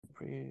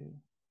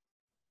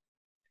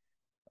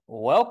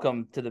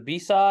Welcome to the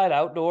B-Side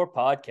Outdoor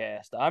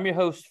Podcast. I'm your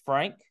host,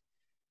 Frank.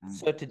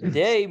 So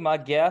today my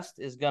guest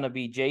is going to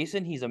be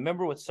Jason. He's a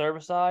member with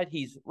Servicide.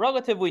 He's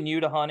relatively new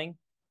to hunting.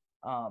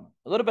 A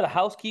little bit of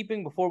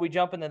housekeeping before we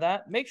jump into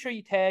that. Make sure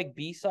you tag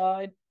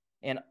B-Side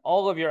in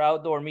all of your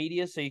outdoor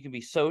media so you can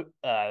be sorry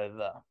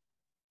about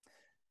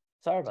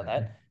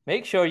that.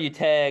 Make sure you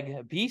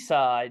tag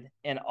B-Side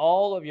in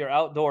all of your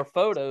outdoor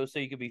photos so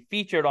you can be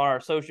featured on our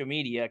social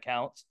media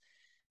accounts.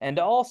 And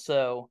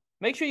also,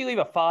 make sure you leave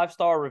a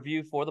 5-star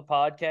review for the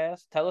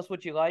podcast. Tell us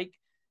what you like.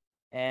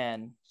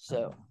 And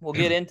so we'll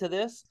get into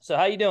this. So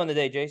how you doing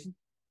today, Jason?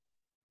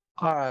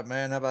 All right,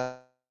 man. How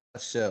about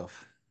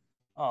yourself?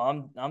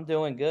 I'm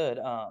doing good.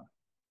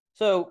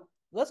 So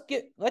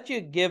let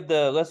you give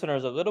the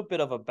listeners a little bit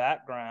of a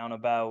background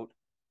about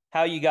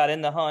how you got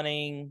into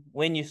hunting,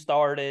 when you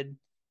started,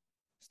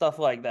 stuff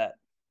like that.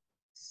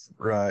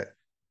 Right.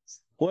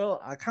 Well,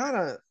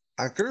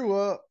 I grew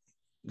up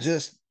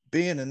just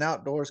being an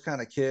outdoors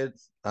kind of kid.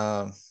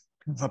 My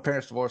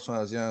parents divorced when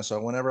I was young,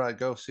 so whenever I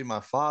go see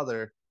my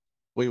father,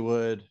 we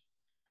would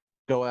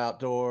go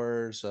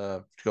outdoors,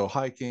 go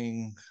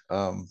hiking,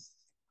 a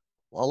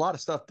lot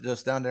of stuff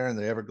just down there in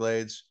the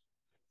Everglades.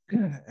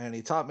 And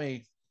he taught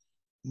me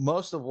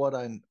most of what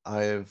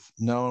I've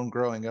known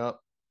growing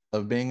up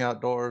of being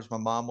outdoors. My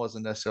mom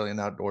wasn't necessarily an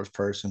outdoors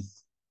person,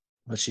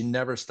 but she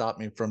never stopped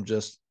me from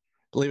just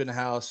leaving the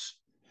house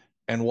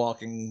and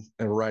walking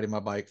and riding my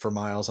bike for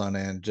miles on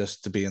end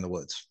just to be in the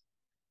woods.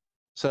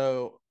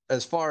 So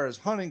as far as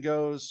hunting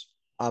goes,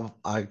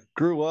 I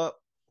grew up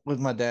with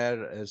my dad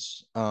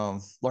as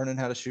learning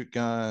how to shoot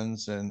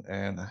guns,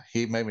 and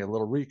he made me a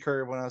little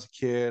recurve when I was a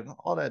kid,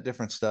 all that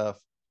different stuff.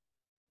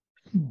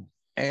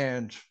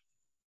 And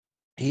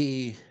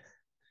he,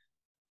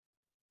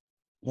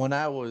 when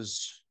I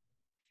was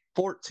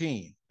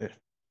 14,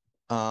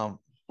 um,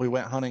 we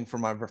went hunting for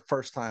my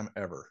first time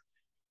ever.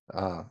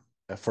 uh,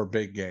 for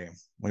big game.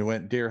 We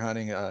went deer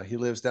hunting. He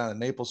lives down in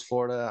Naples,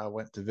 Florida. I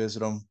went to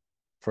visit him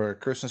for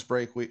Christmas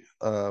break week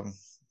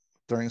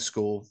during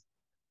school,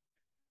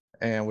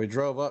 and we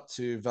drove up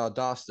to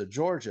Valdosta,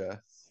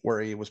 Georgia,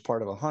 where he was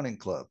part of a hunting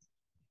club,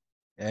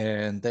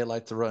 and they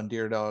like to run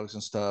deer dogs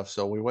and stuff.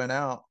 So we went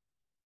out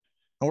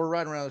and we're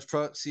riding around this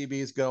truck,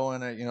 CB's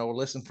going, and we're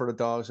listening for the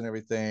dogs and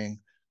everything.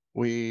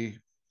 We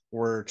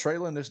were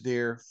trailing this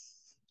deer.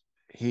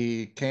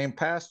 He came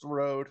past the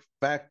road,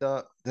 backed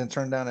up, then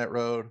turned down that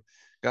road,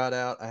 got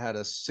out. I had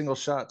a single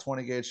shot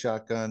 20 gauge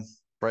shotgun,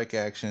 break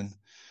action,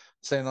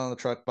 standing on the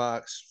truck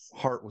box.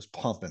 Heart was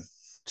pumping,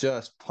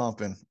 just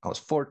pumping. I was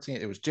 14.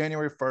 It was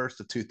January 1st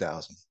of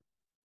 2000.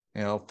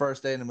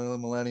 First day in the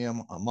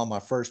millennium. I'm on my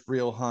first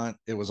real hunt.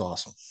 It was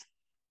awesome.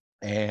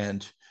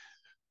 And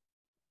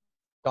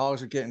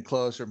dogs are getting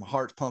closer. My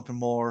heart's pumping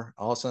more.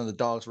 All of a sudden, the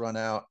dogs run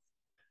out.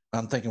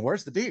 I'm thinking,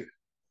 where's the deer?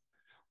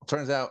 Well,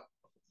 turns out,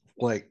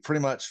 like, pretty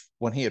much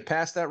when he had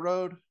passed that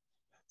road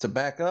to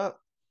back up,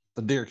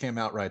 the deer came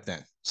out right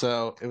then.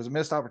 So it was a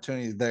missed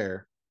opportunity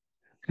there.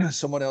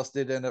 Someone else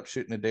did end up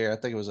shooting a deer. I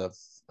think it was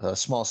a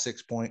small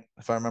 6 point,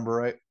 if I remember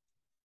right.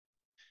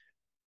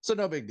 So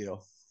no big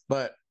deal.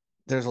 But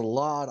there's a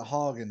lot of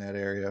hog in that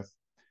area.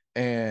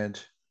 And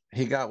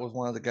he got with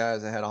one of the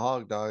guys that had a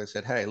hog dog and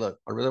said, "Hey, look,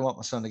 I really want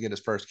my son to get his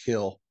first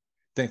kill.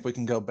 Think we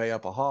can go bay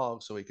up a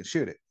hog so we can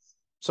shoot it."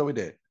 So we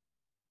did.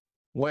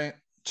 Went,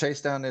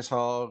 chased down this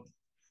hog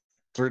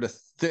through the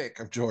thick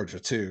of Georgia,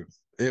 too.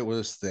 It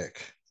was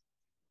thick.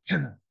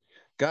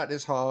 Got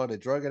this hog, they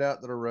drug it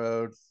out to the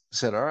road,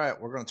 said, "All right,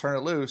 we're going to turn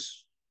it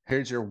loose.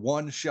 Here's your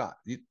one shot.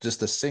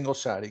 Just a single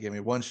shot." He gave me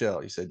one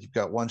shell. He said, "You've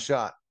got one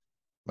shot.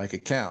 Make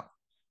it count."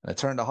 And I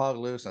turned the hog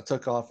loose and I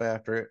took off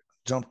after it,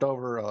 jumped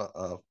over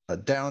a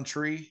down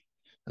tree. It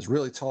was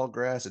really tall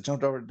grass. I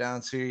jumped over the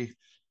down tree,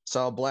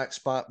 saw a black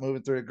spot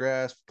moving through the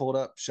grass, pulled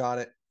up, shot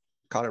it,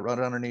 caught it right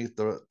underneath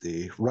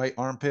the right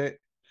armpit.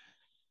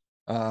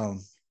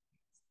 Um,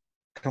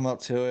 Come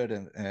up to it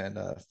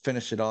and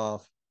finish it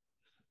off.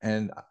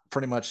 And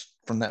pretty much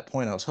from that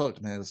point, I was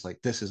hooked, man. It's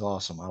like, this is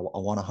awesome. I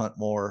want to hunt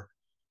more.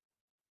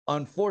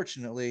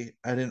 Unfortunately,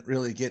 I didn't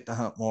really get to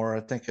hunt more. I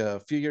think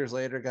a few years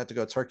later, I got to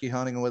go turkey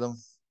hunting with him,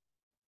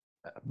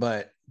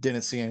 but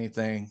didn't see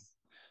anything.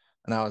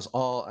 And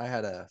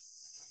I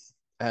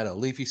had a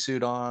leafy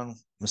suit on,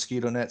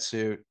 mosquito net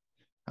suit.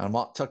 I'm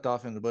all tucked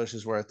off in the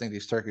bushes where I think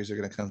these turkeys are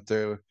going to come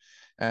through.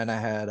 And I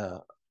had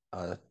a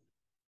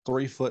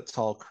 3 foot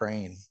tall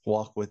crane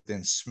walk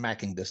within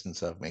smacking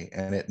distance of me,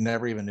 and it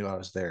never even knew I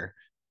was there.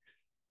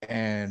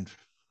 And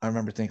I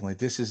remember thinking, like,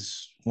 this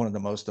is one of the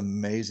most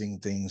amazing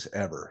things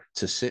ever,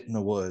 to sit in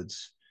the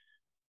woods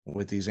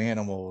with these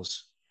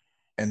animals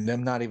and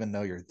them not even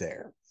know you're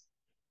there.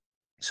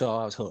 So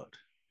I was hooked.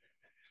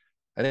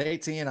 At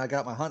 18, I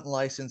got my hunting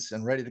license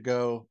and ready to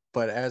go.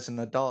 But as an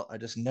adult, I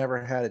just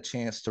never had a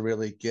chance to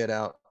really get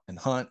out and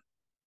hunt.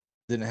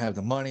 Didn't have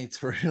the money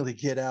to really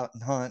get out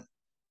and hunt.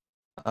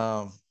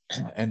 Um,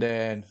 and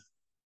then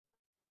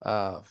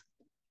uh,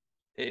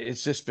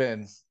 it's just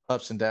been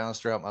ups and downs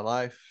throughout my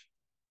life.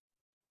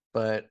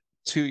 But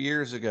 2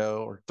 years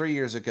ago or 3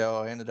 years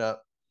ago, I ended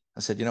up I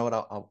said, you know what?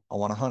 I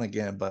want to hunt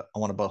again, but I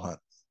want to bow hunt.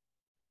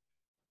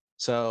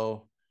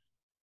 So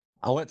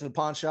I went to the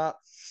pawn shop,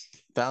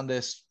 found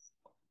this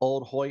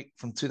old Hoyt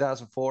from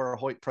 2004,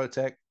 Hoyt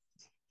Protect.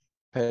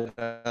 Paid,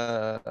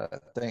 I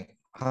think,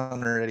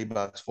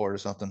 $180 for it or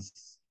something.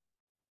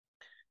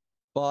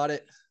 Bought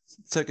it,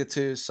 took it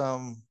to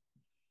some,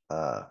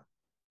 uh,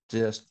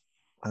 just,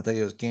 I think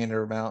it was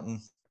Gander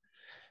Mountain.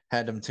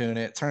 Had them tune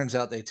it. Turns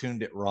out they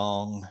tuned it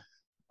wrong.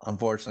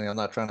 Unfortunately, I'm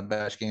not trying to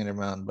bash Gander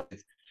Mountain, but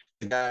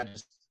the guy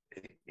just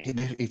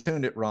he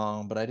tuned it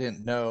wrong. But I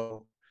didn't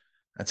know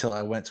until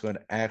I went to an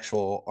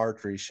actual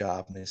archery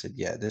shop, and they said,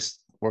 "Yeah,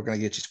 we're gonna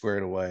get you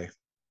squared away."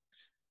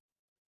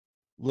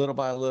 Little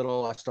by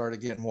little, I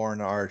started getting more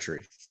into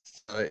archery.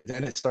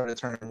 Then it started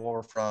turning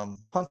more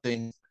from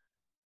hunting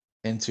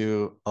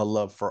into a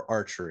love for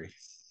archery.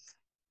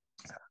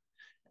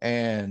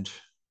 And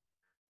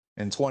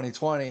in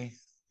 2020,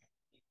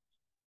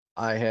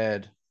 I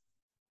had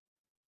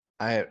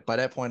by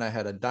that point I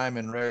had a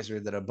diamond razor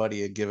that a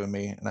buddy had given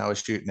me, and I was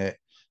shooting it.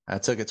 I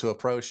took it to a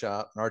pro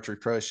shop, an archery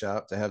pro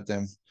shop, to have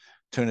them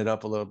tune it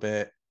up a little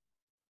bit.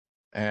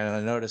 And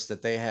I noticed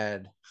that they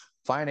had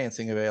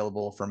financing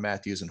available for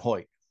Matthews and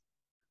Hoyt.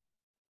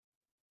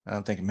 And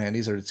I'm thinking, man,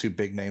 these are the two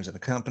big names in the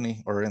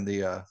company or in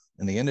the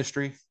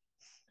industry.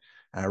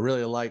 And I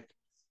really liked.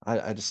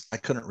 I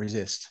couldn't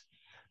resist.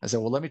 I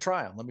said, well, let me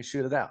try them. Let me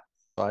shoot it out.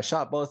 So I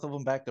shot both of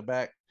them back to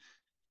back.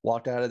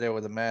 Walked out of there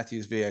with a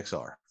Matthews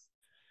VXR.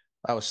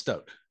 I was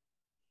stoked.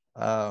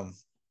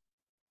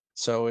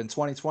 So in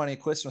 2020,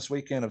 Christmas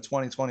weekend of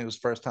 2020 was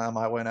the first time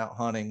I went out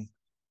hunting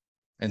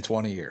in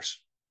 20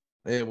 years.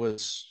 It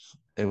was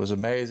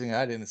amazing.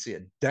 I didn't see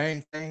a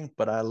dang thing,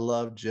 but I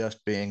loved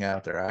just being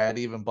out there. I had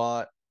even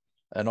bought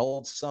an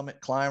old Summit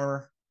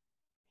Climber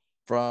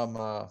from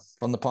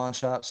the pawn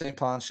shop, same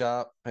pawn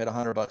shop, paid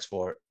 $100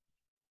 for it.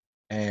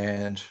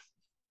 And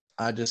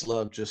I just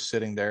loved just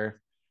sitting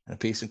there in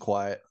peace and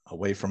quiet,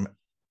 away from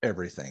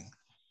everything.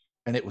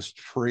 And it was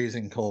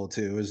freezing cold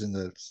too. It was in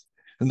the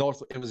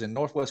north. It was in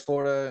Northwest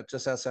Florida,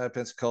 just outside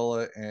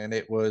Pensacola, and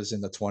it was in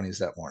the 20s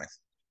that morning.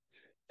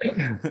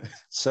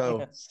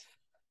 So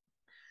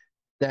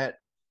that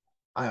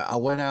I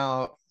went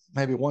out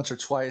maybe once or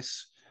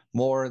twice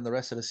more in the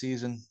rest of the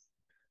season,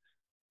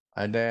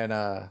 and then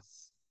I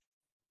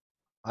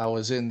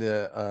was in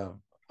the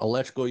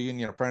electrical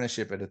union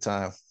apprenticeship at the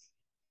time.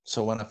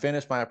 So when I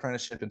finished my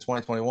apprenticeship in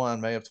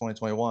 2021, May of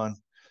 2021,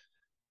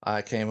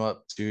 I came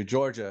up to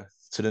Georgia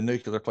to the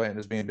nuclear plant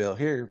that's being built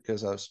here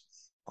because I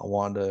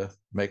wanted to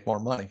make more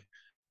money.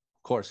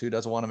 Of course, who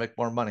doesn't want to make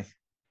more money?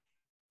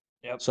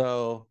 Yep.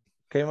 So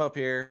came up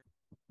here,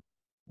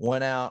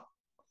 went out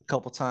a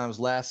couple times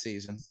last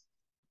season.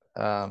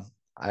 I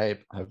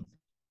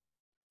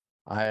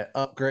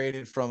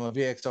upgraded from a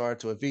VXR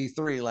to a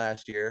V3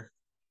 last year,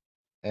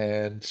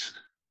 and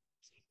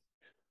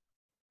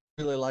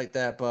really liked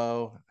that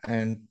bow.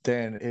 And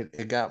then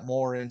it got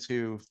more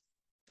into,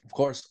 of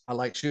course, I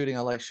like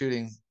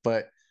shooting,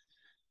 but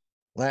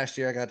last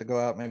year I got to go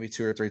out maybe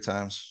 2 or 3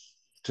 times.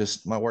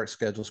 Just my work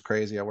schedule's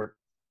crazy. I work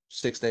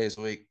 6 days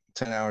a week,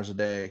 10 hours a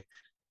day.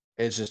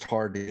 It's just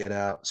hard to get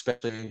out,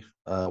 especially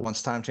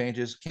once time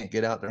changes. Can't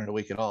get out during the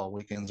week at all.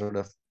 Weekends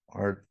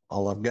are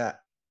all I've got.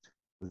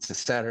 It's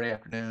just Saturday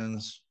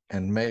afternoons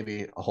and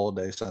maybe a whole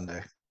day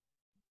Sunday.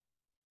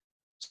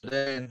 So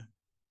then,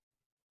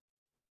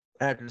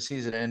 after the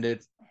season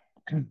ended,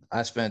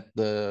 I spent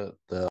the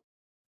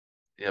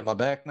am I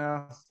back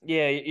now?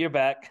 Yeah, you're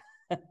back.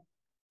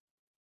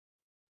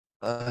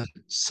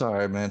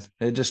 Sorry, man.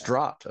 It just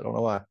dropped. I don't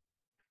know why.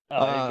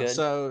 Oh, you're good.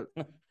 So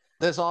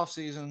this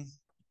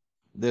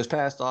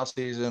past off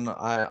season,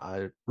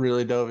 I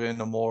really dove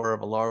into more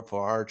of a love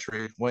for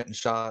archery. Went and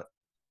shot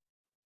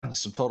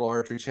some total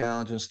archery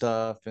challenge and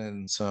stuff,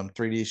 and some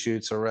 3D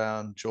shoots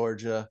around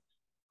Georgia.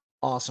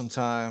 Awesome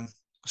time.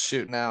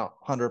 Shooting out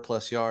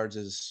 100+ yards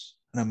is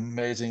an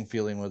amazing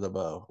feeling with a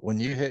bow.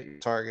 When you hit your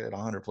target at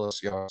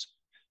 100+ yards,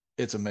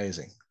 it's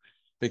amazing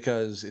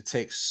because it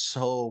takes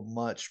so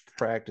much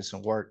practice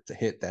and work to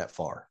hit that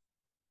far.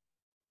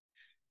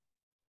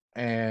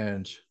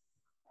 And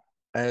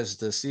as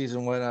the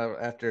season went out,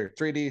 after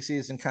 3D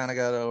season kind of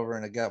got over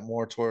and it got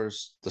more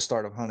towards the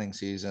start of hunting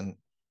season,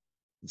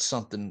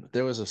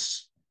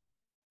 the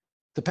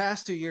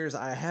past 2 years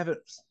I haven't,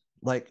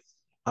 like,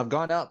 I've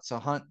gone out to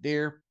hunt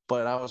deer,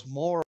 but I was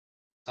more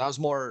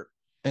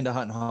into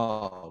hunting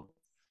hog.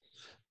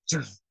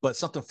 But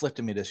something flipped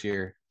in me this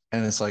year,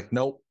 and it's like,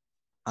 nope,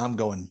 I'm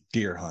going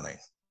deer hunting.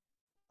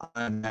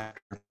 I'm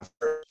after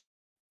first,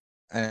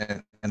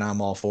 and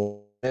I'm all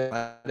for it.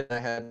 I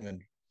hadn't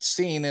even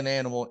seen an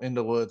animal in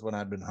the woods when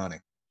I'd been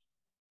hunting.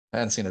 I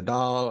hadn't seen a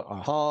dog, a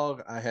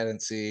hog. I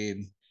hadn't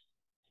seen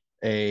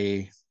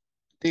a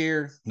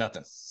deer,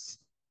 nothing.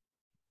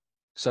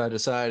 So I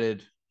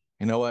decided,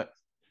 you know what?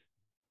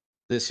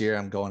 This year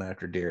I'm going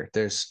after deer.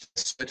 There's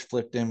switch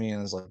flipped in me,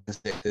 and it's like,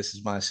 this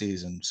is my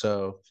season.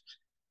 So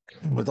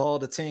with all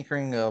the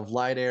tinkering of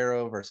light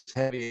arrow versus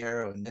heavy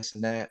arrow and this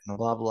and that and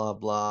blah blah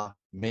blah,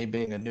 me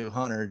being a new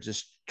hunter,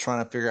 just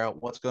trying to figure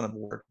out what's going to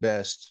work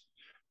best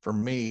for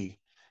me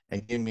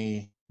and give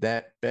me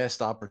that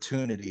best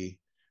opportunity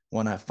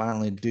when I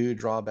finally do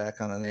draw back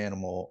on an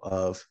animal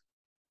of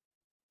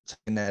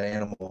taking that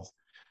animal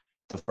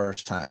the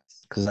first time,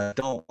 because I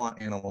don't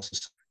want animals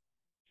to.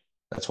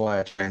 That's why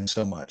I train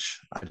so much.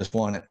 I just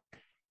want it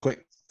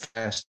quick,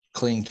 fast,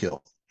 clean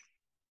kill.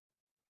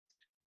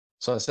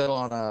 So I settle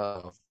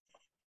on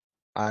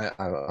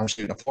I'm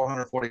shooting a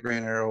 440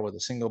 grain arrow with a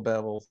single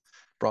bevel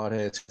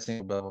broadhead,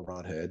 single bevel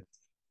broadhead,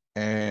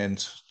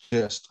 and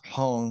just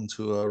hone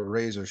to a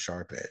razor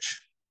sharp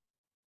edge.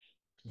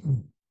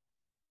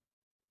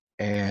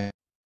 And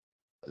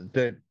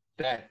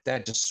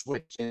that just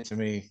switched into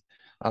me.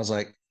 I was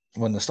like,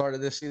 when the start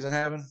of this season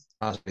happened,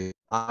 I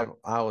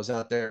was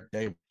out there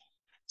day.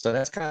 So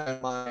that's kind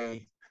of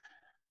my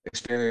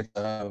experience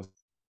of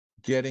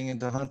getting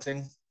into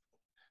hunting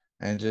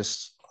and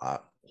just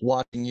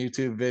watching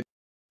YouTube videos.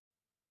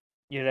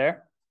 You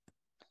there?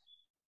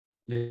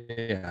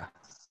 Yeah.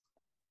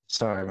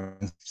 Sorry,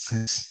 man.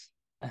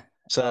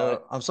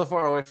 So I'm so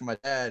far away from my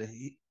dad.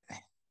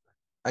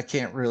 I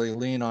can't really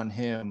lean on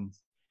him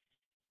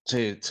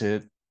to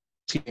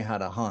teach me how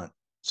to hunt.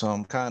 So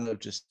I'm kind of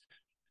just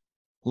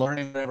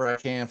learning whatever I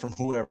can from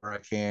whoever I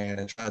can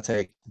and trying to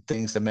take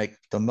things that make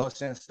the most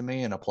sense to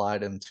me and apply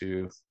them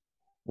to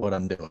what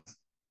I'm doing.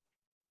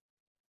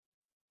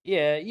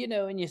 Yeah,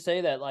 and you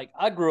say that, like,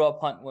 I grew up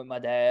hunting with my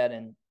dad,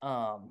 and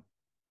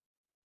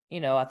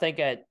I think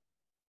at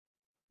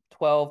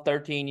 12,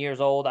 13 years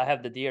old, I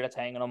have the deer that's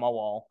hanging on my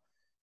wall.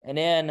 And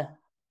then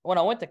when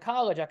I went to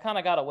college, I kind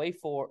of got away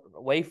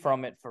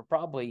from it for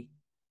probably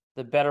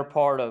the better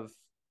part of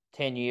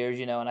 10 years,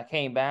 and I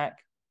came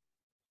back.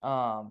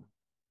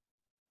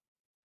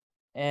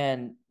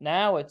 And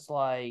now it's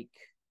like,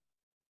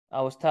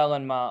 I was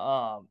telling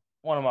my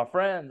one of my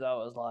friends, I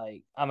was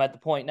like, I'm at the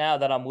point now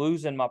that I'm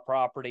losing my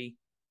property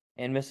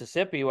in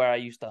Mississippi where I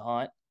used to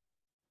hunt.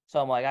 So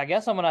I'm like, I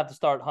guess I'm gonna have to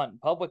start hunting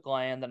public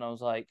land. And I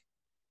was like,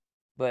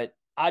 but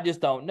I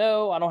just don't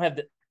know. I don't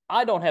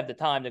have the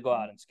time to go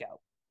out and scout,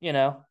 you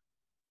know?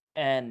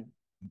 And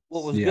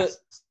Yes.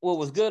 what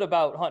was good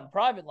about hunting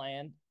private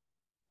land,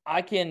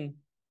 I can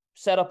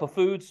set up a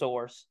food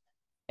source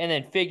and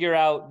then figure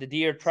out the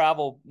deer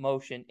travel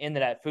motion into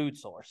that food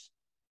source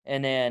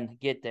and then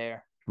get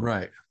there.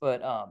 Right.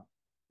 But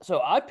so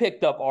I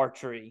picked up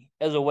archery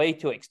as a way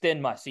to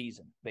extend my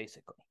season,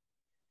 basically.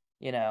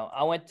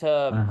 I went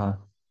to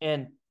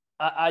and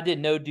I did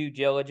no due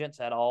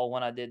diligence at all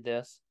when I did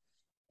this.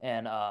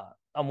 And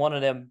I'm one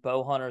of them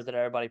bow hunters that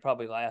everybody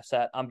probably laughs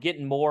at. I'm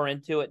getting more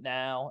into it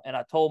now. And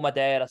I told my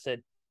dad, I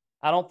said,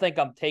 I don't think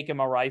I'm taking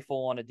my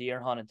rifle on a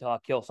deer hunt until I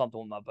kill something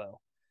with my bow.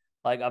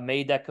 Like, I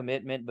made that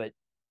commitment, but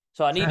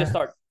so I need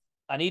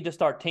to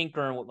start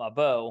tinkering with my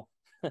bow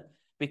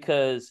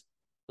because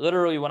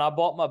literally when I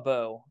bought my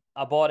bow,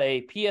 I bought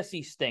a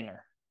PSE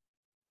Stinger.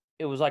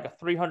 It was like a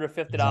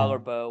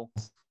 $350 bow.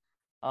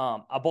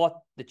 I bought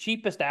the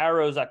cheapest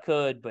arrows I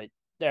could, but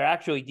they're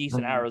actually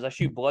decent arrows. I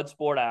shoot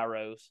Bloodsport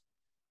arrows.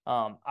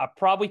 I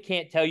probably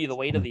can't tell you the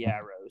weight of the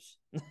arrows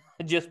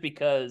just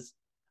because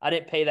I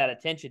didn't pay that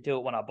attention to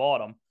it when I bought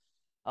them.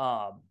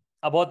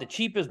 I bought the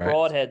cheapest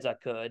broadheads I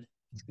could,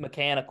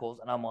 mechanicals,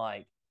 and I'm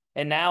like,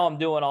 and now I'm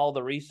doing all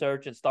the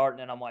research and starting,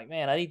 and I'm like,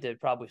 man, I need to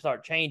probably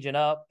start changing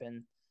up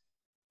and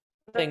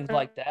things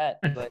like that.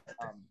 But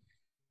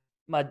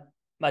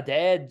my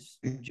dad's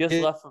just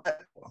left.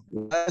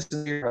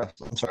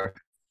 I'm sorry.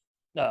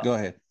 No. Go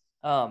ahead.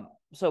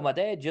 So my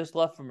dad just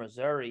left from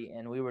Missouri,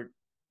 and we were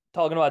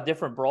talking about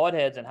different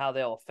broadheads and how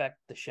they'll affect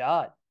the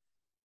shot.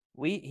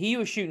 He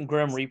was shooting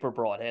Grim Reaper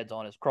broadheads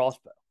on his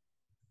crossbow.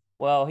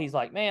 Well, he's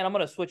like, man, I'm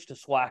going to switch to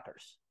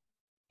Swackers.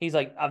 He's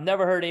like, I've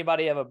never heard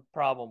anybody have a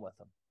problem with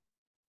them.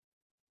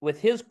 With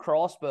his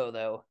crossbow,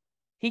 though,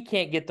 he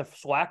can't get the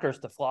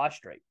Swackers to fly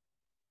straight.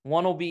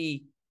 One will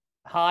be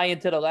high and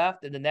to the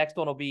left, and the next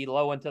one will be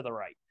low and to the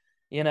right.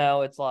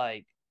 It's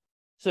like,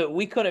 so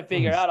we couldn't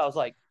figure out. I was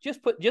like,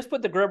 just put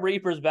the Grim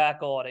Reapers back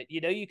on it.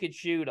 You could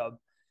shoot them,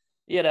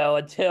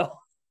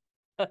 until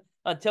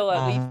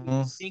at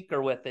least we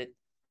tinker with it.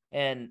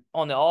 And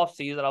on the off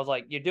season, I was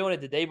like, you're doing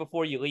it the day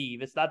before you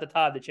leave. It's not the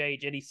time to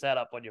change any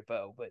setup on your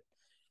bow. But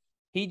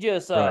he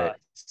just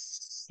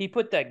he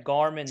put that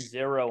Garmin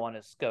Zero on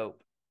his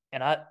scope,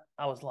 and I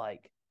was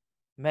like,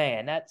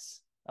 man,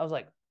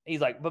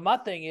 he's like, but my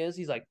thing is,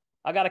 he's like,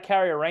 I got to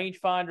carry a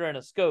rangefinder and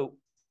a scope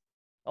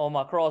on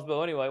my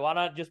crossbow anyway. Why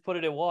not just put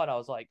it in one? I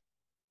was like,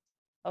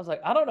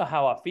 I don't know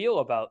how I feel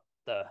about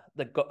the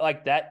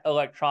like that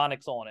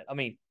electronics on it. I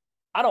mean,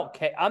 I don't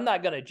care. I'm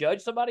not going to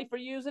judge somebody for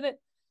using it,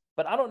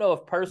 but I don't know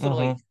if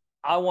personally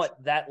I want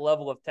that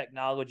level of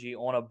technology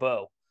on a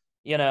bow,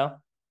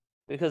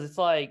 because it's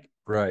like,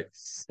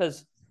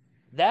 because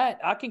that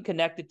I can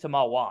connect it to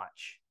my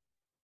watch.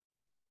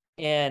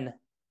 And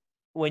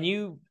when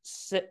you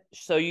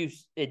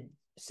it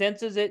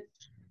senses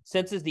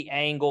the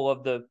angle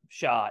of the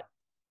shot,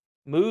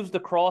 moves the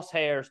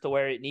crosshairs to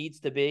where it needs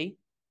to be.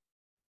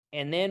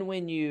 And then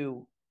when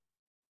you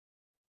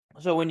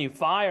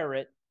fire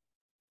it,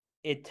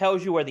 it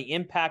tells you where the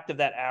impact of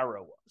that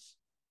arrow was.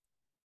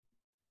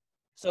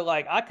 So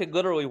like I could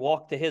literally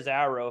walk to his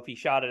arrow if he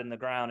shot it in the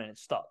ground and it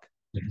stuck.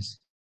 Yes.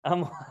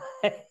 I'm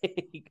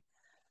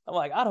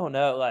like, I don't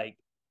know. Like,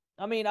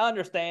 I mean, I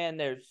understand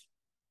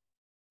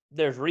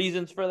there's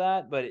reasons for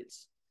that, but and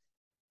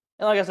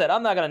like I said,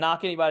 I'm not gonna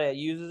knock anybody that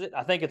uses it.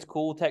 I think it's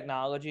cool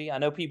technology. I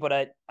know people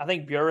I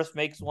think Burris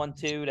makes one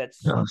too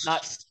that's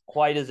not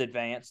quite as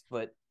advanced,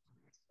 but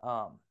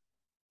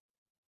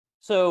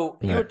so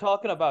you were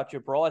talking about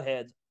your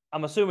broadheads.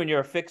 I'm assuming you're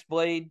a fixed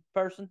blade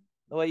person,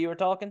 the way you were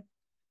talking.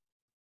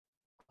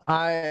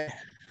 I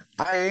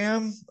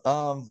am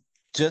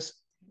just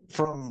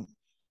from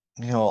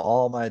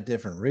all my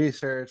different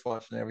research,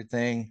 watching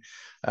everything.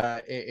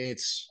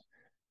 It's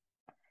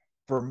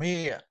for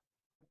me.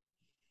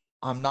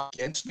 I'm not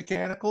against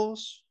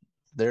mechanicals.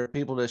 There are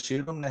people that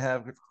shoot them that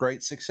have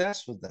great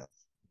success with them.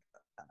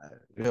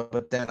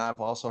 But then I've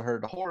also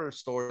heard the horror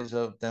stories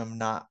of them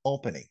not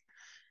opening.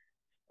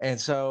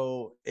 And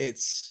so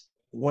it's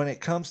when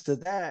it comes to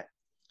that,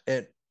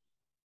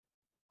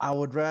 I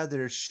would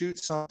rather shoot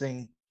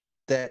something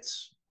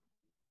that's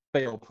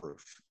fail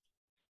proof,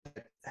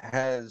 that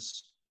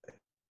has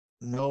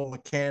no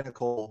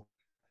mechanical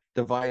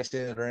device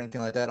in it or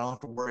anything like that. I don't have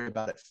to worry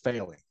about it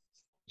failing.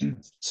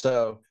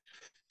 So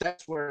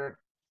that's where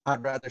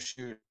I'd rather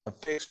shoot a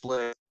fixed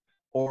blade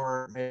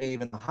or maybe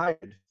even a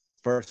hybrid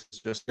versus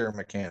just pure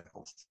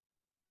mechanical.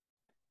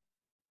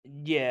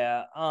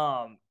 Yeah.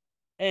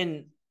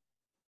 And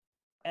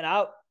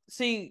I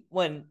see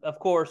when, of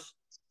course,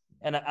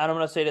 and I'm going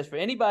to say this for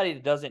anybody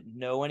that doesn't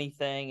know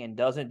anything and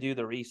doesn't do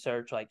the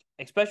research, like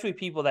especially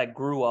people that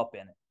grew up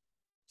in it.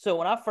 So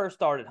when I first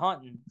started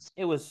hunting,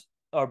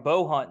 or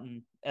bow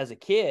hunting as a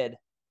kid,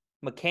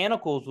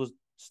 mechanicals was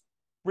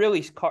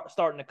really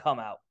starting to come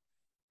out,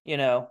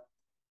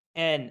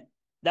 and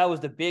that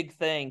was the big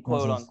thing,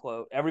 quote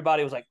unquote.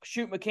 Everybody was like,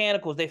 shoot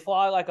mechanicals. They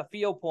fly like a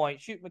field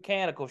point. Shoot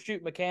mechanicals.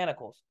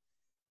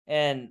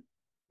 And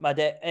my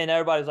dad and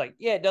everybody's like,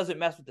 yeah, it doesn't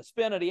mess with the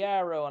spin of the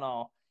arrow and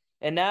all.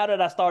 And now that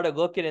I started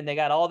looking and they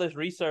got all this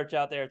research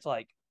out there, it's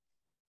like,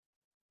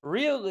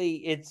 really,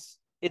 it's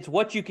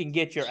what you can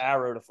get your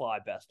arrow to fly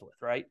best with,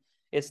 right?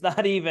 It's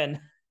not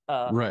even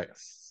right.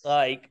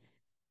 Like,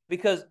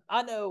 because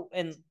I know,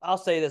 and I'll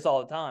say this all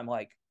the time,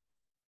 like,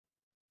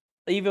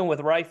 even with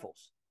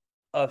rifles,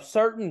 a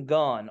certain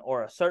gun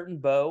or a certain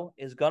bow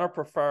is going to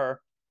prefer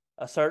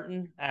a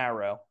certain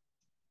arrow.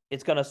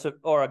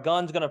 Or a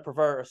gun's going to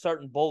prefer a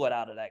certain bullet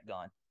out of that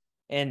gun.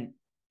 And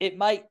it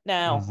might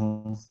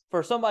now,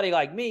 for somebody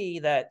like me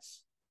that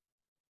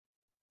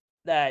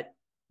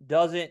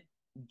doesn't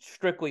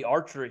strictly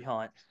archery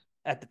hunt,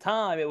 at the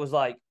time, it was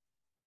like,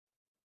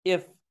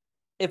 if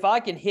I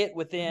can hit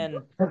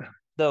within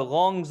the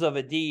lungs of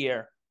a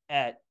deer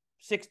at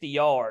 60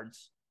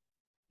 yards,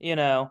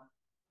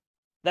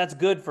 that's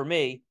good for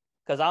me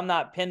because I'm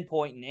not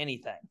pinpointing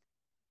anything.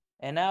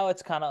 And now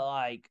it's kind of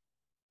like,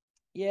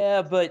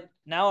 yeah, but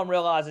now I'm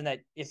realizing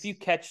that if you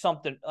catch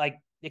something, like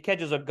it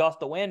catches a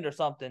gust of wind or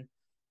something,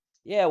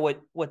 yeah,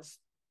 what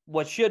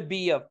should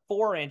be a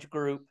 4-inch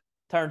group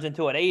turns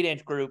into an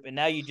 8-inch group, and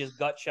now you just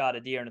gut shot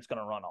a deer and it's going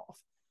to run off,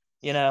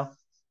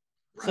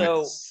 Right.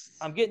 So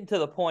I'm getting to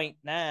the point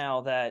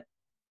now that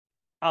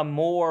I'm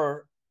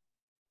more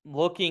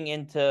looking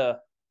into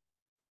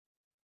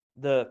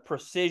the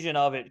precision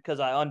of it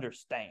because I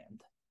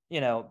understand,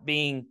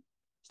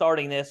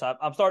 starting this,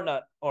 I'm starting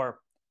to, or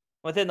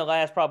within the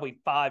last probably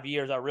 5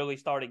 years, I really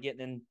started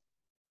getting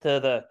into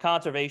the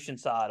conservation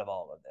side of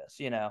all of this.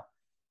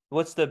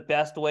 What's the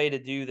best way to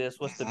do this?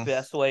 What's the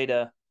best way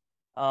to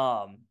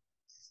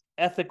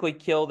ethically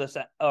kill this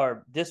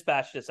or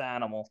dispatch this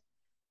animal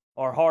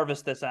or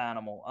harvest this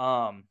animal?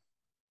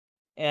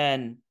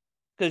 And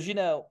because,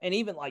 and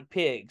even like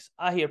pigs,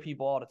 I hear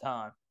people all the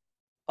time,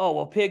 oh,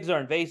 well, pigs are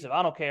invasive.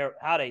 I don't care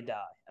how they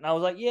die. And I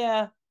was like,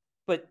 yeah,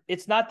 but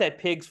it's not that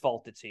pig's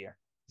fault it's here.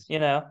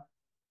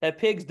 That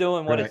pig's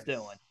doing what it's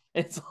doing.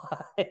 It's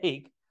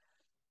like,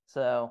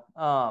 so,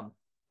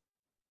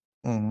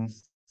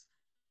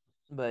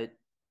 but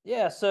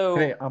yeah, so.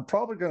 Hey,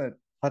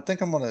 I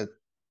think I'm going to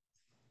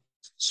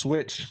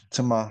switch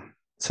to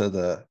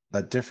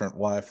a different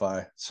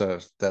Wi-Fi so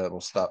that it'll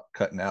stop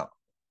cutting out.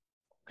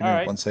 Give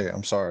me 1 second.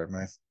 I'm sorry,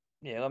 man.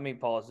 Yeah, let me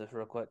pause this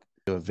real quick.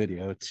 Do a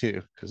video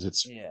too because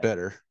it's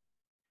better.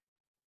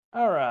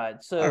 All right,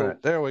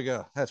 there we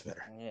go. That's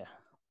better. Yeah.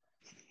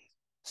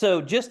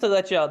 So just to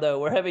let y'all know,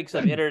 we're having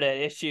some internet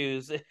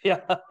issues,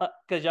 because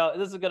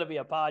this is going to be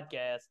a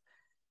podcast.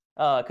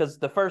 Because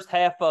the first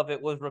half of it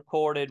was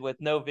recorded with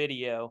no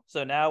video,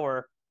 so now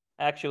we're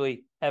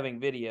actually having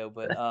video.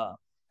 But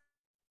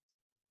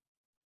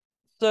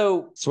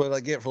so that's what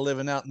I get for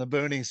living out in the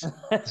boonies.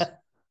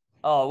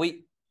 Oh,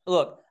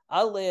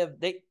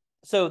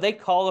 they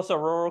call us a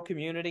rural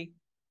community.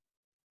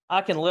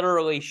 I can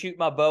literally shoot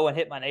my bow and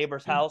hit my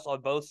neighbor's house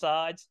on both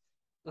sides.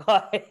 So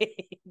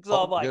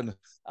I'm like, goodness.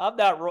 I'm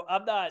not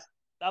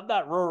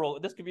rural.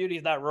 This community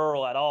is not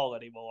rural at all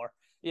anymore,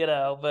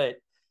 but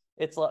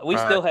it's like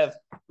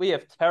we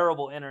have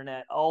terrible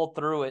internet all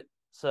through it.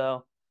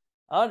 So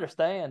I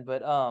understand,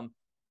 but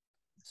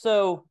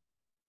so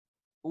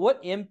what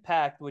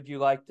impact would you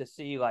like to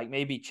see, like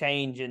maybe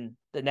change in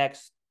the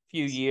next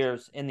few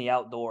years in the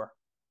outdoor,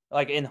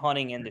 like in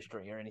hunting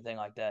industry or anything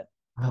like that?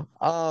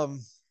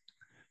 Um,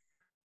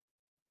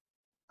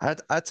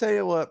 I tell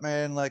you what,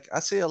 man, like I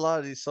see a lot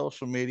of these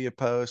social media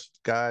posts,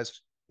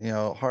 guys,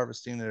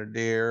 harvesting their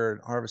deer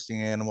and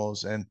harvesting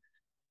animals, and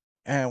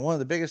one of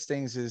the biggest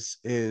things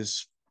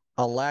is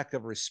a lack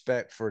of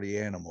respect for the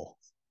animal.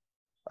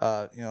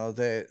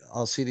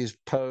 I'll see these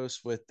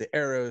posts with the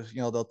arrows,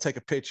 they'll take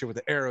a picture with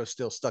the arrow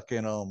still stuck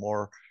in them,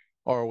 or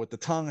with the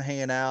tongue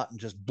hanging out and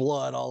just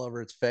blood all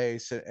over its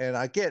face. And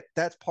I get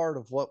that's part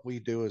of what we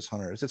do as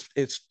hunters.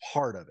 It's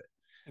part of it.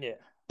 Yeah.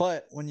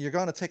 But when you're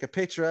going to take a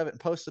picture of it and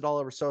post it all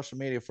over social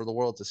media for the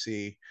world to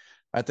see,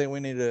 I think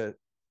we need to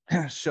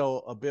show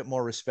a bit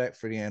more respect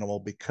for the animal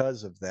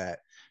because of that.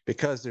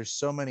 Because there's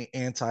so many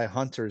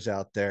anti-hunters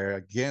out there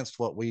against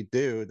what we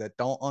do that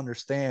don't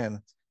understand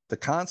the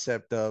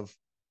concept of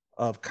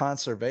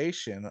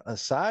conservation.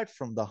 Aside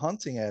from the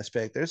hunting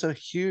aspect, there's a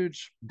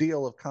huge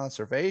deal of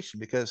conservation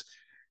because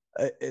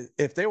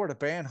if they were to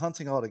ban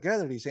hunting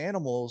altogether, these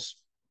animals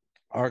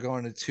are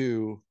going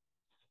to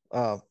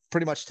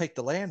pretty much take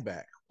the land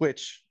back,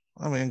 which,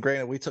 I mean,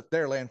 granted, we took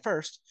their land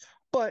first,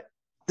 but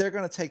they're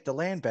going to take the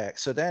land back.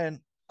 So then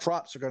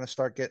crops are going to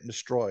start getting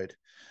destroyed.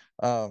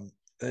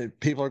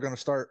 People are going to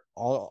start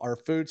all our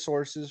food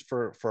sources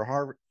for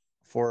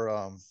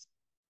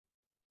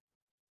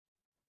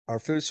our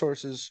food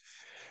sources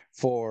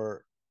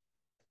for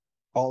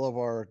all of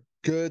our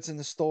goods in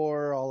the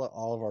store,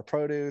 all of our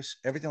produce,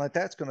 everything like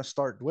that's going to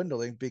start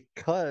dwindling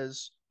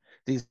because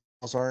these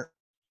aren't,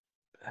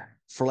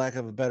 for lack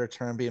of a better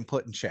term, being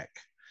put in check.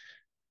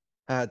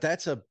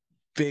 That's a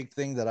big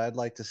thing that I'd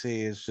like to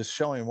see is just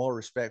showing more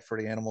respect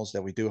for the animals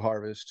that we do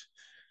harvest,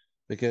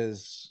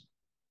 because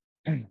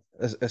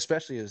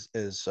especially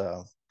as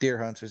deer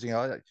hunters,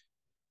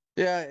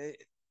 yeah,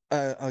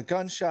 a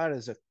gunshot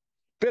is a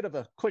bit of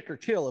a quicker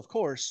kill, of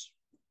course,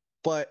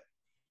 but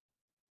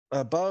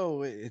a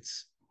bow,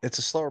 it's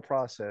a slower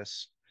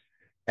process,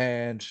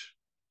 and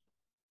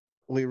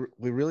we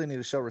really need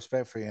to show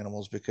respect for the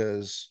animals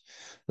because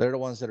they're the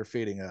ones that are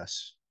feeding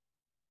us.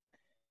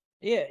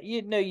 Yeah,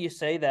 you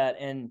say that,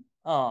 and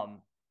I'm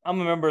a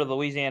member of the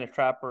Louisiana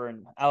Trapper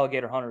and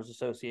Alligator Hunters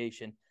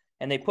Association,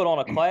 and they put on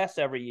a class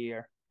every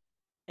year.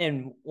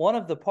 And one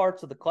of the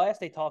parts of the class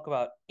they talk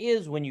about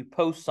is when you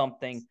post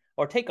something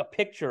or take a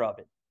picture of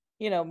it,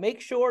 make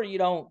sure you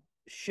don't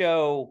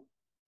show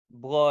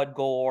blood,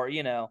 gore.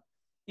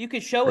 You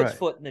can show its Right.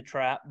 foot in the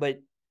trap, but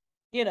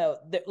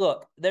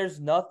look, there's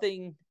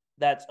nothing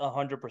that's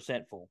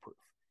 100% foolproof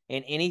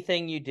in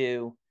anything you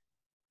do.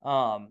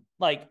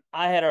 Like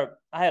I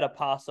had a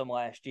possum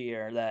last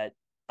year that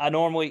I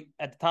normally,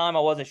 at the time, I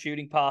wasn't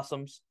shooting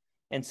possums,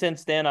 and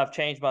since then I've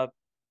changed my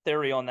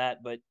theory on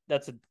that, but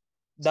that's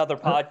another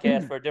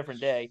podcast for a different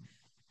day.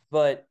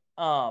 But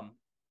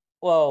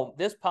well,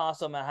 this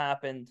possum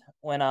happened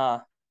when I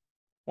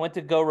went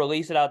to go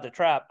release it out the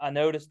trap. I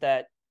noticed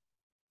that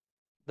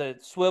the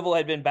swivel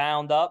had been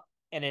bound up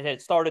and it had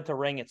started to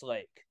wring its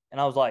leg, and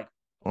I was like,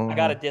 I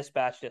got to Uh-huh.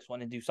 dispatch this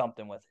one and do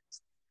something with it,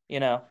 you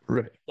know.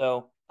 Right.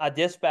 So I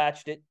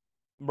dispatched it,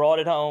 brought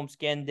it home,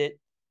 skinned it,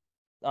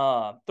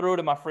 threw it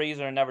in my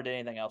freezer, and never did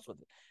anything else with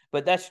it.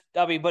 But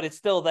but it's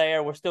still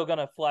there. We're still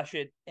gonna flush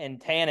it and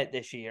tan it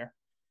this year.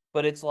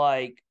 But it's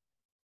like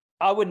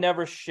I would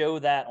never show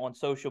that on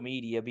social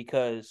media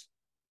because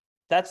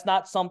that's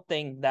not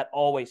something that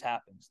always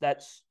happens.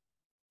 That's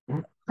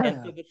a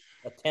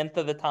tenth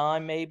of the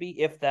time, maybe,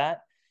 if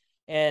that.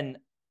 And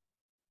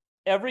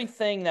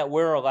everything that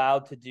we're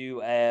allowed to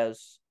do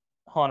as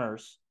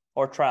hunters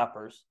or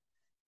trappers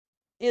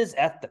is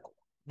ethical.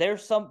 They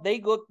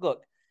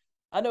look.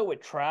 I know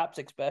with traps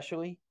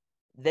especially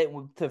that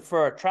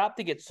for a trap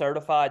to get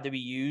certified to be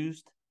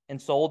used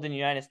and sold in the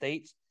United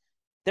States,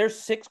 there's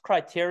 6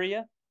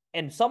 criteria,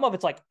 and some of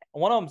it's like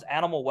one of them's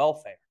animal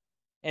welfare,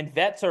 and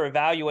vets are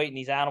evaluating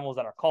these animals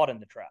that are caught in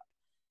the trap.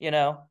 You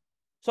know,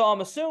 so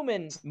I'm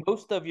assuming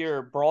most of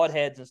your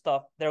broadheads and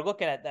stuff they're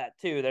looking at that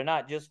too. They're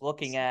not just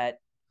looking at,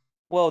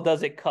 well,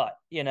 does it cut?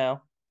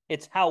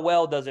 It's how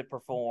well does it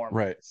perform?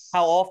 Right.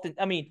 How often?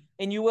 I mean,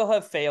 and you will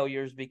have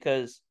failures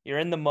because you're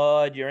in the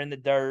mud, you're in the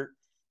dirt,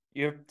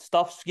 your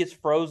stuff gets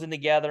frozen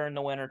together in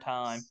the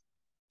wintertime.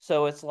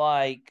 So it's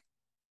like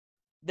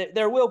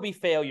there will be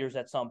failures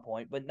at some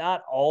point, but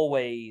not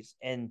always.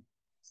 And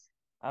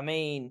I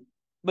mean,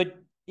 but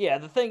yeah,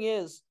 the thing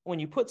is, when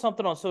you put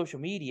something on social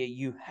media,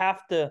 you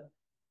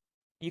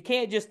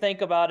can't just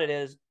think about it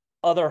as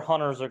other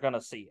hunters are going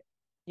to see it.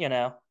 You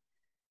know,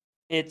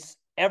 it's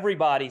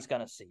everybody's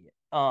going to see it.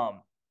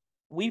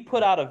 We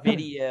put out a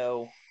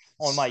video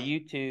on my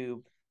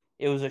YouTube.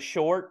 It was a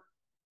short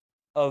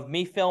of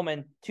me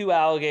filming 2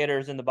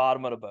 alligators in the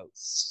bottom of the boat.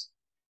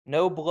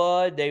 No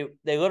blood. They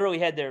literally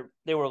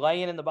they were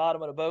laying in the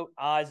bottom of the boat,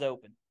 eyes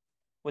open,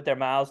 with their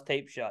mouths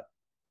taped shut.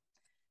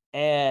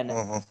 And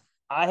Uh-huh.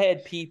 I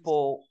had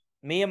people,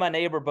 me and my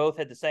neighbor both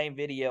had the same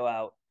video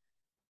out,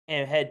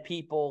 and had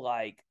people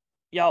like,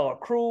 y'all are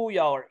cruel,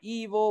 y'all are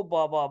evil,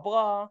 blah blah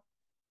blah.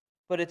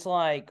 But it's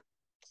like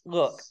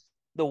look,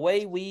 the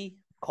way we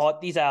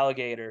caught these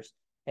alligators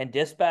and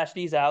dispatched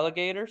these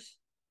alligators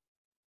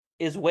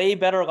is way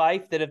better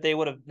life than if they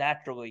would have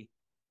naturally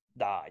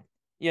died,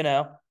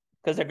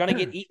 because they're going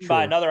to get eaten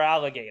by True. another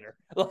alligator.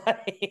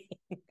 Like,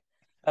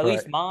 at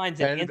least mine's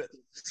an And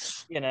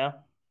instant.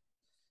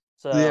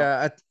 So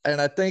yeah, and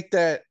I think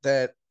that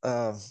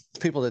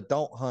people that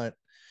don't hunt,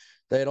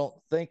 they don't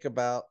think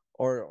about,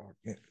 or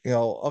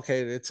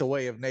okay, it's a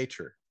way of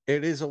nature.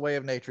 It is a way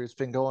of nature. It's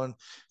been going.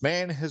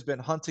 Man has been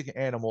hunting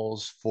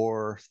animals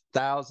for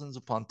thousands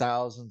upon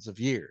thousands of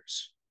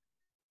years,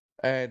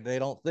 and they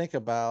don't think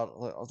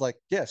about, like,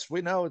 yes,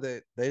 we know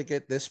that they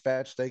get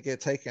dispatched, they get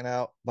taken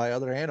out by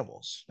other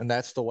animals, and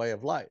that's the way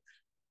of life.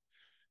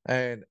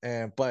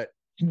 But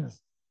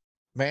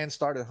man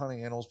started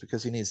hunting animals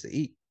because he needs to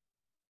eat,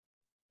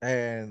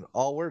 and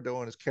all we're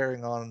doing is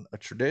carrying on a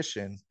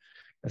tradition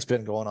that's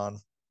been going on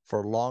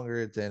for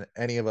longer than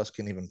any of us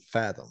can even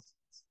fathom.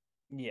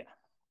 yeah,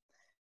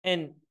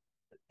 and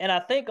I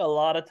think a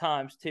lot of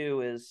times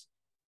too is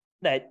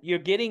that you're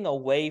getting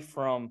away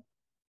from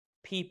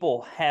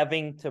people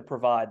having to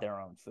provide their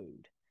own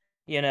food.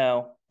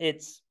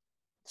 It's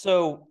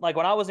so, like,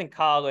 when I was in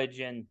college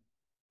in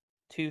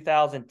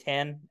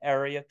 2010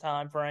 area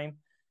time frame,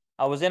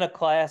 I was in a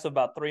class of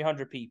about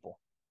 300 people.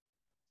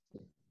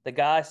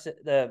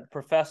 The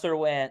professor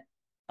went,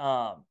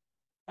 all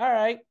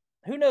right,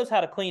 who knows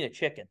how to clean a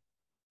chicken?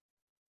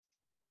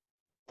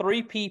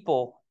 3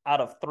 people out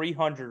of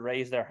 300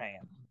 raised their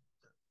hand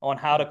on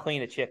how to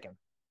clean a chicken.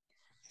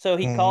 So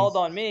he called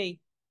on me.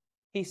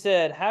 He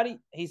said, how do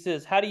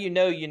you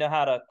know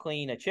how to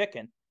clean a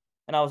chicken?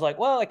 And I was like,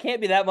 well, it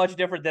can't be that much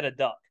different than a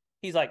duck.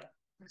 He's like,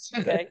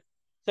 okay.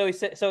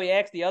 So he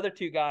asked the other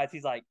 2 guys,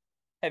 he's like,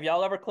 have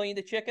y'all ever cleaned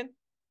a chicken?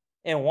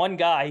 And one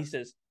guy, he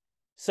says,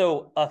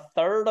 so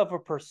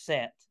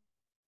 1/3%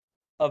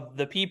 of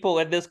the people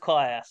in this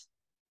class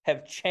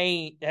have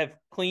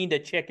cleaned a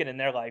chicken in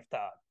their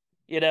lifetime.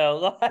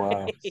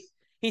 Wow.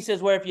 He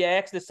says, where if you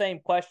ask the same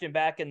question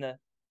back in the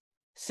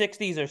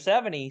 60s or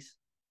 70s,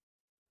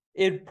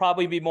 it'd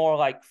probably be more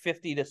like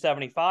 50 to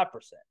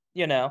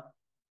 75%.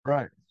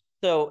 Right.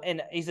 So,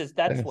 and he says,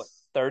 that's what,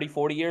 30,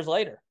 40 years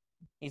later.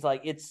 He's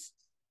like,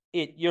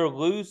 you're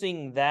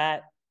losing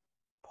that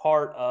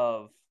part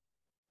of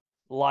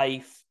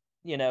life,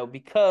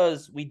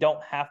 because we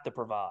don't have to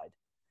provide.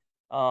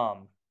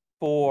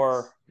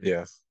 For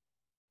Yeah.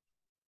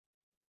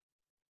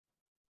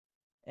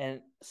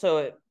 And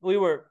so we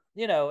were,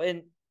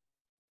 and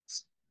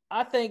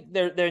I think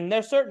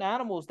there's certain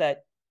animals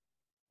that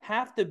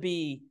have to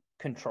be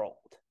controlled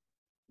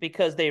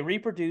because they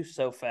reproduce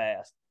so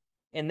fast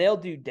and they'll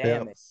do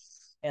damage.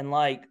 Yeah. And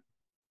like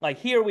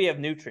here we have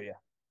nutria,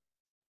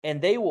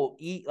 and they will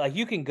eat. Like,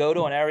 you can go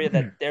to an area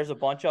that there's a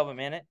bunch of them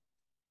in it,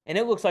 and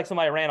it looks like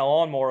somebody ran a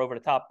lawnmower over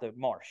the top of the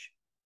marsh.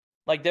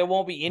 Like, there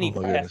won't be any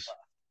grass left.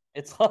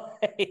 It's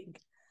like,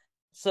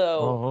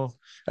 so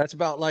that's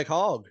about like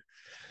hog.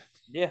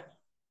 Yeah.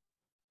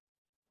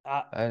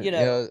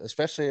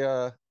 Especially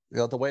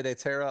the way they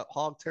tear up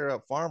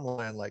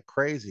farmland like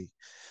crazy,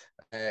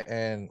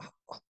 and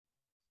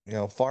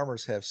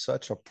farmers have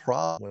such a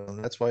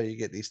problem. That's why you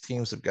get these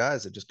teams of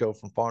guys that just go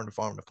from farm to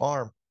farm to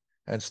farm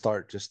and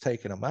start just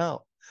taking them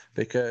out,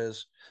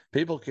 because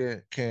people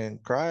can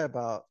cry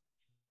about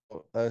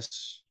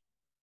us,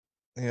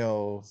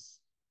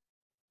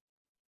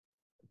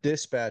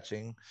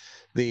 dispatching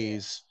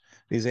these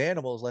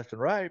animals left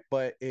and right,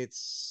 but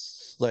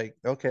it's like,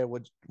 okay,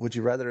 would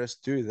you rather us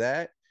do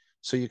that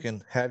so you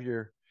can have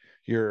your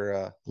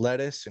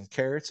lettuce and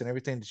carrots and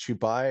everything that you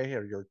buy,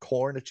 or your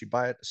corn that you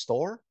buy at the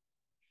store,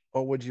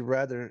 or would you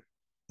rather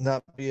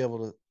not be able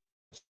to?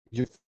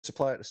 Your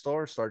supply at the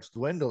store starts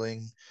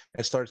dwindling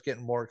and starts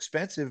getting more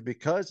expensive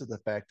because of the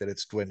fact that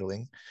it's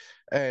dwindling,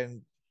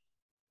 and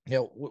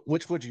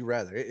which would you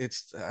rather?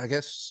 It's, I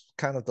guess,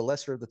 kind of the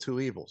lesser of the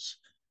two evils.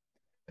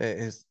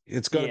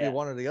 It's going to be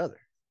one or the other.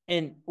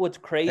 And what's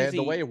crazy, and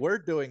the way we're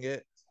doing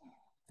it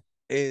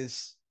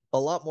is a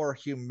lot more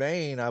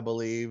humane, I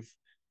believe,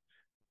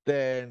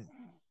 than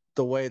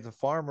the way the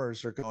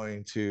farmers are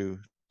going to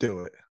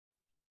do it.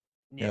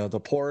 The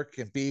pork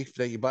and beef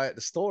that you buy at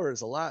the store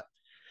is a lot.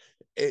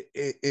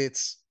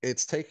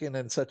 It's taken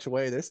in such a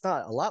way that it's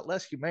not a lot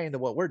less humane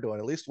than what we're doing.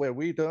 At least the way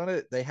we're doing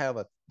it, they have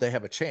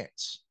a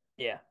chance.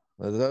 Yeah.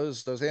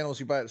 Those animals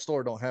you buy at the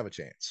store don't have a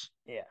chance.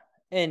 Yeah.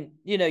 And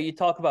you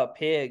talk about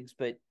pigs,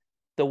 but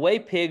the way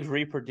pigs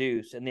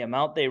reproduce and the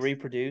amount they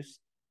reproduce,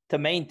 to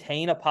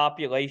maintain a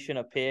population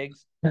of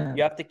pigs,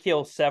 you have to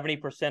kill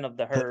 70% of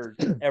the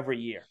herd every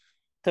year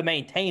to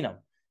maintain them.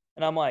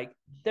 And I'm like,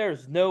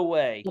 there's no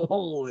way.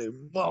 Holy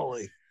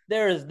moly.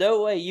 There is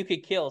no way you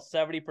could kill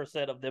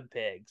 70% of them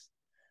pigs.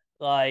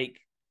 Like,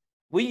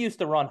 we used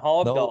to run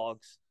hog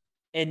dogs,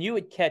 and you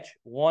would catch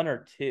 1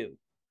 or 2,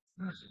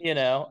 in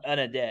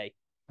a day.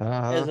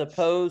 As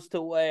opposed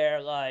to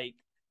where, like,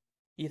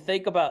 you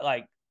think about,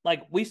 like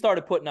we're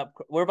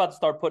about to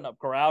start putting up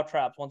corral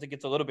traps once it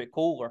gets a little bit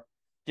cooler,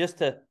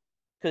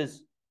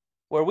 because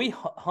where we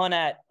hunt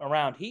at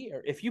around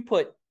here, if you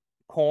put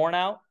corn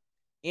out,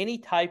 any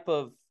type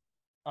of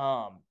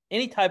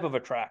any type of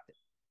attractant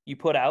you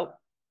put out,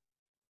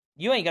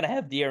 you ain't gonna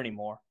have deer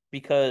anymore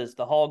because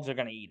the hogs are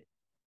gonna eat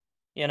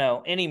it.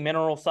 Any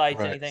mineral sites,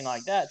 Right. anything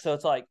like that. So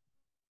it's like,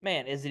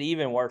 man, is it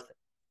even worth it?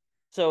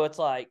 So it's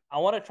like I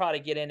want to try to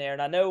get in there,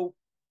 and I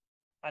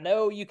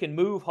know you can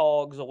move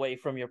hogs away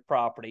from your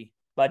property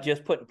by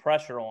just putting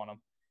pressure on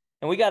them.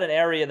 And we got an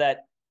area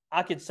that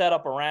I could set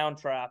up a round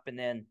trap and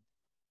then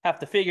have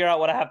to figure out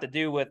what I have to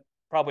do with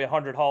probably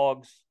 100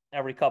 hogs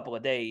every couple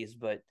of days.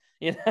 But,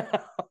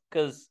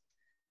 because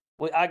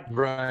I,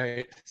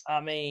 Right.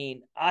 I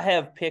mean, I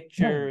have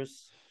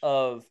pictures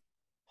of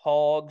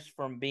hogs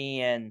from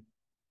being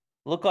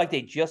look like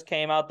they just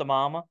came out the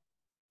mama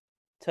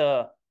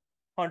to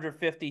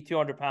 150,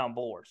 200 pound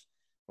boars.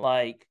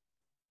 Like,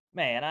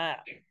 man, I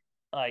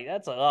like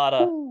that's a lot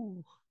of.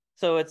 Ooh.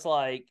 So it's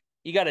like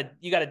you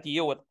gotta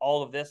deal with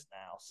all of this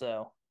now.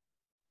 So,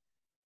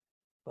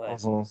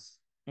 but Uh-huh.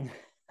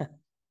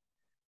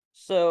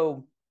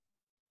 so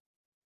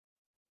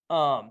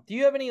do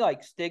you have any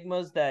like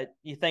stigmas that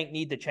you think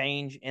need to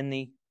change in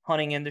the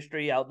hunting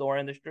industry, outdoor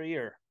industry,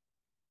 or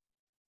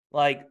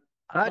like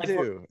I like for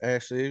do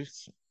actually.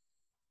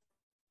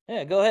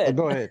 yeah, go Oh, ahead.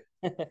 go ahead.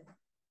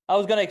 I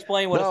was gonna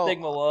explain what a No,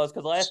 stigma was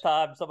because last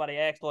time somebody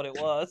asked what it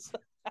was.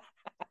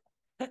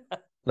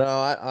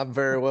 no, I'm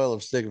very well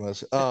of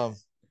stigmas.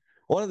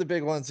 One of the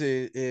big ones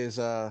is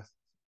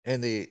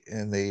in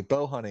the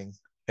bow hunting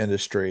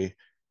industry,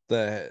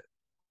 the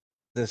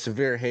the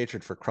severe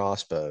hatred for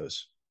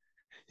crossbows.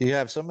 You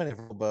have so many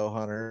bow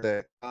hunters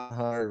that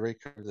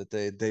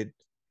that they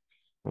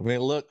I mean,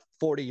 look,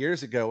 40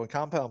 years ago when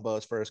compound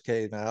bows first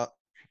came out,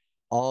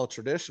 all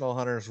traditional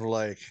hunters were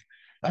like,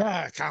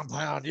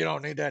 compound, you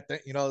don't need that thing,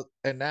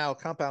 and now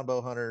compound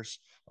bow hunters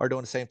are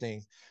doing the same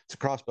thing to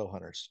crossbow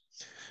hunters.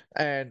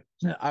 And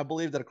I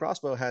believe that a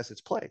crossbow has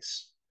its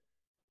place.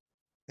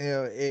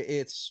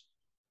 It's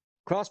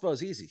crossbow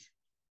is easy.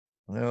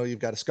 You've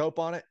got a scope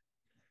on it.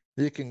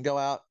 You can go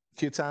out a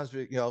few times,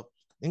 you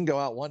can go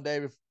out one day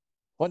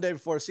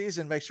before the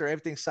season, make sure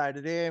everything's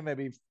sighted in,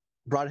 maybe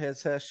broadhead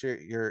test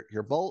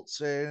your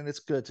bolts, and it's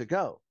good to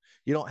go.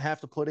 You don't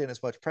have to put in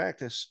as much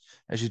practice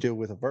as you do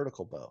with a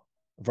vertical bow.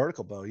 A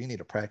vertical bow, you need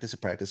to practice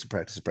and practice and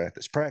practice and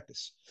practice,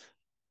 practice.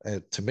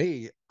 To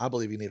me, I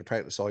believe you need to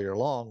practice all year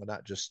long and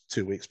not just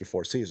 2 weeks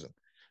before season.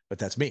 But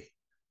that's me.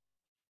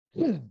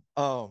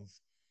 Um,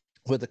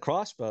 with the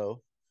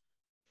crossbow,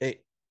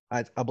 it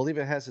I believe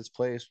it has its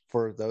place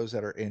for those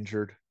that are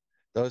injured,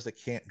 those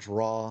that can't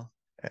draw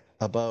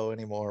a bow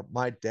anymore.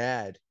 My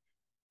dad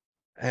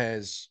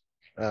has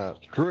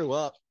grew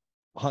up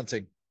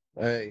hunting.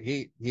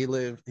 He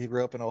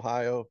grew up in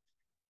Ohio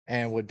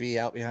and would be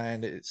out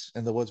in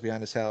the woods behind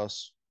his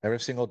house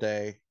every single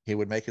day. He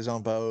would make his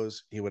own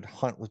bows. He would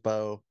hunt with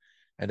bow,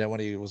 and then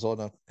when he was old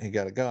enough, he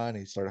got a gun.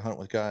 He started hunting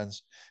with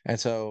guns, and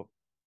so,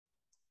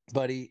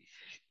 but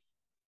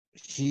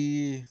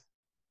he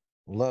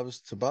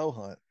loves to bow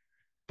hunt,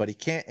 but he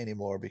can't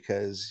anymore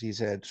because he's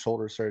had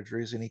shoulder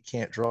surgeries and he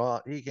can't draw.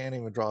 He can't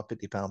even draw a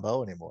 50-pound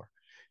bow anymore,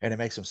 and it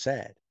makes him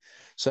sad.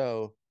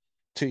 So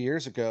 2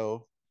 years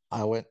ago,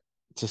 I went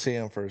to see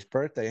him for his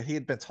birthday. He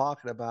had been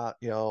talking about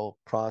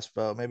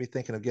crossbow, maybe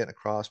thinking of getting a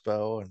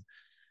crossbow,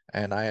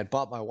 and I had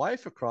bought my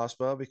wife a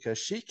crossbow because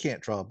she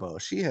can't draw a bow.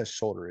 She has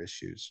shoulder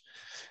issues,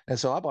 and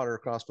so I bought her a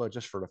crossbow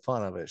just for the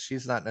fun of it.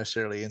 She's not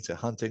necessarily into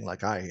hunting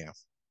like I am,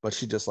 but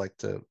she just liked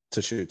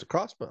to shoot the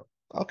crossbow.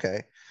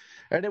 Okay,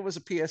 and it was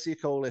a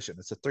PSE Coalition.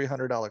 It's a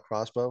 $300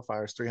 crossbow,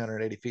 fires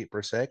 380 feet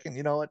per second.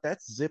 You know what?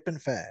 That's zipping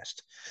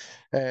fast.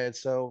 And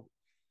so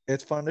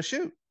it's fun to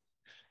shoot.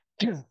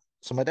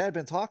 So my dad had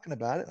been talking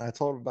about it, and I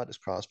told him about this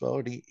crossbow,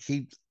 and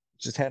he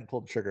just hadn't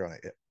pulled the trigger on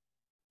it yet.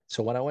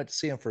 So when I went to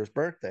see him for his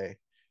birthday,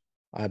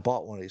 I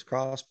bought one of these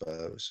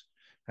crossbows,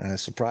 and I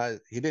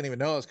surprised he didn't even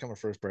know I was coming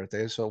for his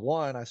birthday. So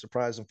one, I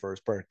surprised him for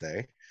his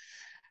birthday.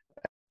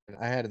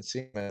 I hadn't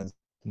seen him in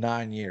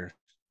 9 years,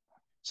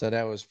 so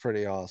that was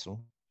pretty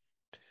awesome.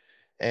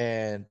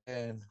 And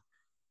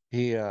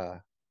he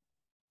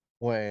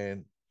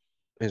when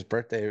on his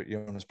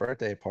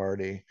birthday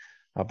party,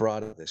 I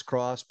brought up this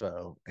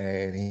crossbow,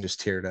 and he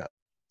just teared up.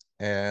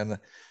 And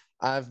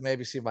I've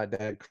maybe seen my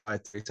dad cry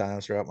 3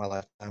 times throughout my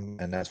lifetime,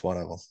 and that's one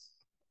of them.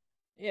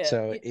 Yeah,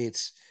 So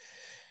it's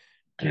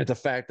the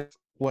fact that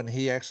when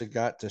he actually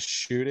got to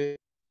shoot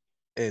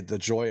the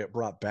joy it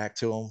brought back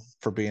to him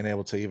for being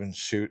able to even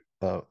shoot.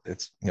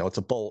 It's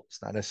a bolt.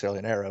 It's not necessarily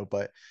an arrow,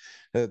 but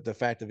the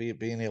fact of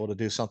being able to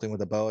do something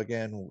with a bow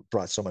again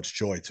brought so much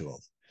joy to him.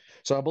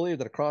 So I believe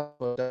that a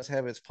crossbow does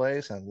have its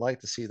place, and I'd like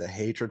to see the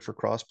hatred for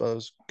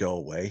crossbows go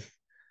away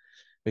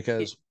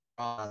because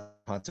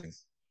hunting.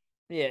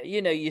 yeah.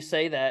 You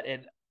say that,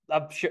 and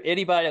I'm sure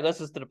anybody that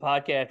listens to the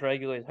podcast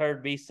regularly has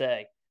heard me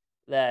say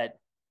that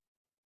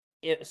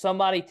if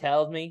somebody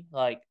tells me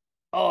like,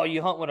 "Oh,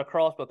 you hunt with a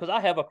crossbow," because I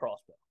have a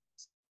crossbow,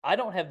 I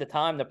don't have the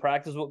time to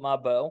practice with my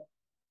bow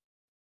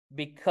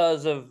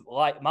because of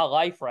like my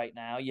life right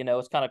now.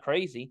 It's kind of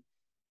crazy.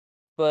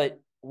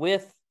 But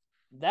with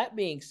that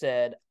being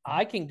said,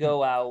 I can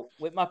go out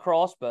with my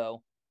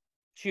crossbow,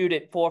 shoot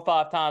it 4 or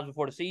 5 times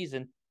before the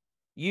season,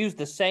 use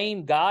the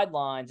same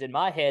guidelines in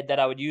my head that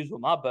I would use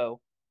with my bow,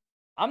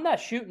 I'm not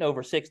shooting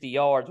over 60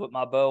 yards with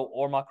my bow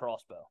or my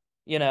crossbow.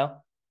 You know,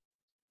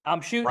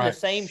 I'm shooting the Right.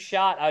 same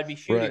shot I'd be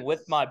shooting Right.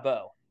 with my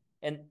bow.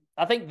 And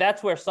I think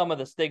that's where some of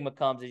the stigma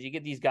comes is you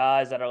get these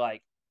guys that are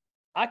like,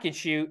 I can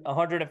shoot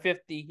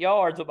 150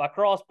 yards with my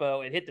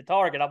crossbow and hit the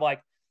target. I'm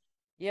like,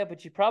 yeah,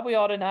 but you probably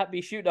ought to not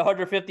be shooting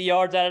 150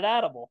 yards at an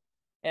animal.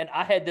 And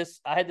I had this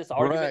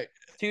argument Right.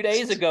 2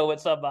 days ago with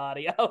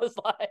somebody. I was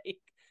like,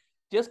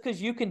 just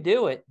because you can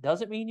do it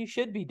doesn't mean you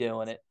should be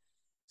doing it.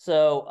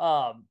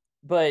 So,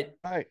 but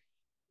Right.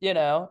 so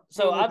Even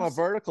with I'm my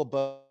vertical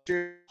bow,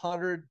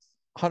 100,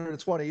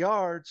 120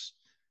 yards.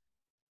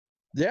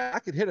 Yeah, I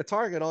could hit a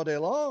target all day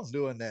long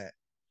doing that,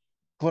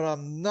 but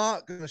I'm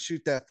not going to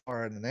shoot that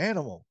far at an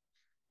animal,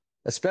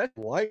 especially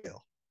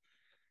whitetail.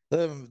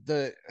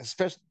 The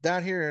especially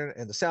down here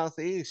in the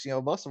southeast,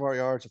 most of our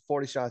yards are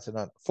 40 shots and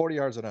under, 40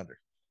 yards and under.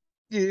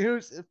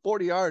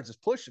 40 yards is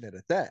pushing it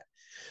at that.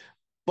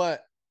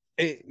 But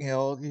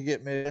you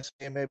get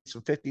maybe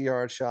some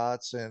 50-yard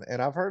shots,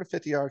 and I've heard of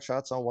 50-yard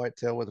shots on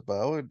whitetail with a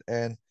bow,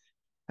 and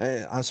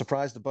hey, I'm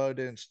surprised the bow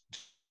didn't.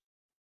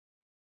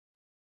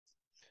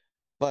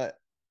 But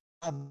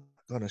I'm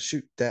not going to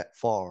shoot that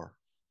far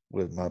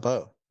with my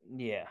bow.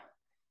 yeah,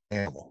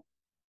 Animal.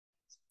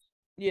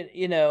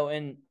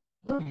 and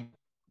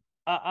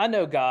I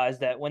know guys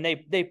that when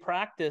they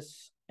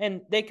practice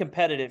and they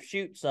competitive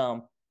shoot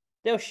some,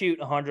 they'll shoot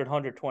 100,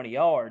 120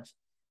 yards.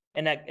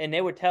 And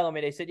they were telling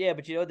me, they said, yeah,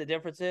 but you know what the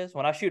difference is?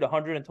 When I shoot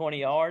 120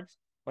 yards,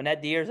 when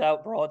that deer's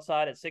out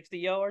broadside at 60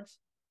 yards,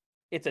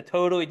 it's a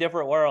totally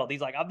different world.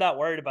 He's like, I'm not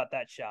worried about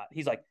that shot.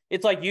 He's like,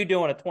 it's like you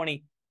doing a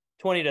 20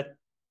 to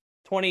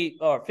 20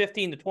 or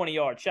 15 to 20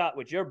 yard shot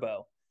with your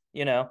bow.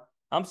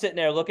 I'm sitting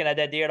there looking at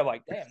that deer and I'm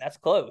like, damn, that's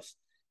close.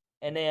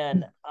 And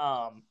then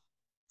I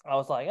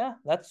was like, yeah,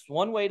 that's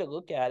one way to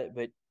look at it.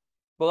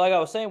 But like I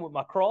was saying with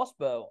my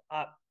crossbow,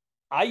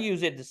 I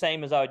use it the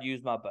same as I would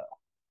use my bow.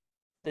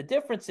 The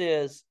difference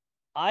is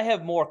I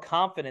have more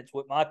confidence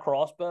with my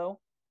crossbow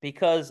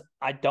because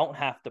I don't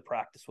have to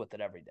practice with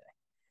it every day.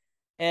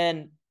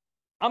 And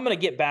I'm going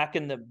to get back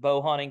into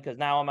bow hunting because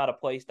now I'm at a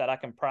place that I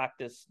can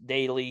practice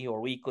daily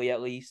or weekly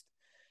at least.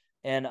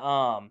 And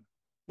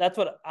that's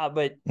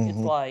but it's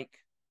like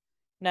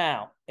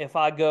now if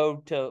I go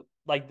to,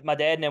 like, my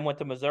dad and them went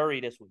to Missouri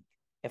this week.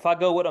 If I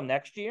go with them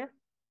next year,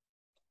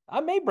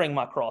 I may bring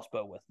my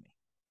crossbow with me,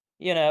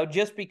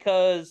 just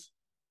because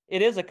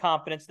it is a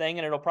confidence thing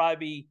and it'll probably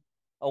be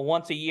a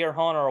once a year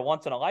hunt or a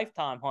once in a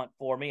lifetime hunt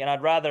for me. And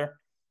I'd rather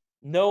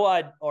know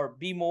or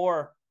be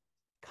more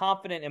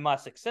confident in my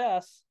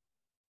success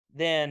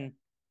than,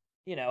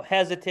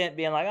 hesitant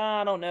being like,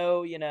 I don't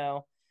know.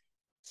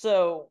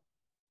 So,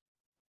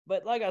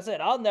 but like I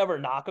said, I'll never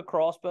knock a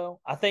crossbow.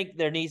 I think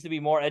there needs to be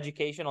more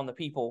education on the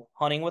people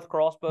hunting with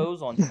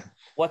crossbows on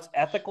what's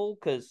ethical.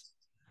 Cause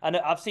I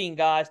know I've seen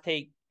guys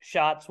take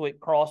shots with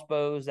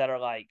crossbows that are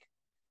like,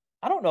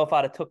 I don't know if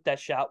I'd have took that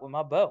shot with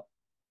my bow.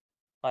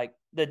 Like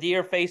the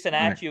deer facing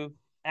at you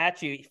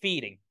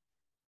feeding.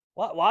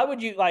 Why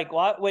would you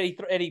when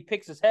he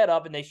picks his head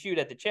up and they shoot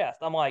at the chest?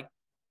 I'm like,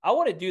 I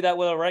want to do that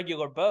with a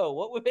regular bow.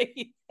 What would make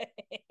you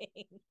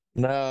think?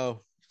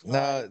 No,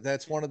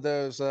 that's one of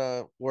those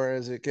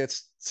whereas it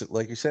gets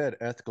like you said,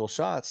 ethical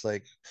shots,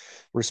 like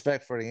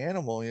respect for the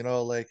animal,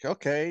 like,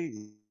 okay,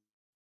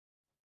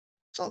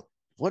 so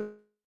what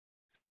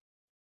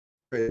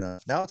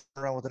now it's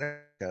around with an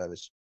air out of it.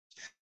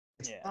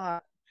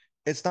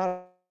 It's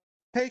not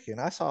taken.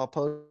 I saw a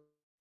post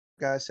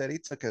guy said he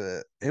took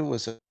it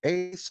was a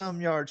 80-some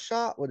yard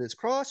shot with his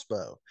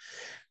crossbow.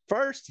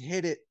 First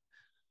hit it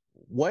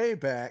way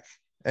back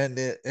and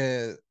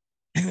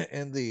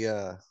in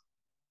the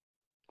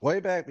way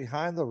back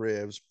behind the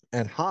ribs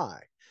and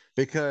high,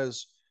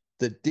 because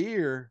the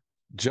deer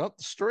jumped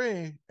the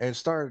string and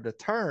started to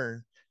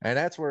turn, and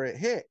that's where it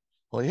hit.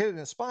 Well, he hit it in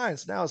the spine,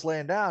 so now it's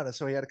laying down, and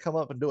so he had to come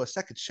up and do a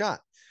second shot.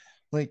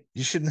 Like,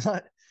 you should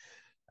not.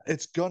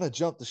 It's gonna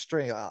jump the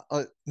string.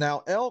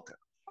 Now elk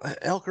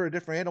are a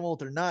different animal.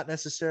 They're not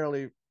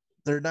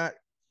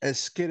as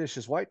skittish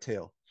as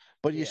whitetail,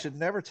 but you should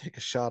never take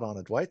a shot on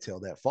a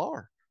whitetail that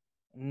far.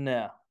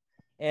 No.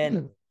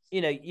 And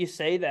you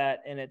say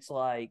that and it's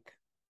like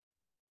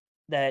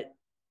that,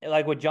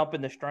 like with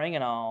jumping the string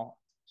and all.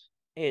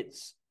 I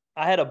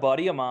had a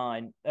buddy of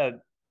mine, I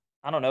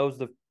don't know, it was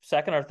the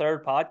second or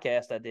third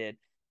podcast I did.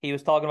 He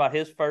was talking about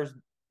his first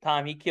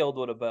time he killed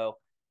with a bow.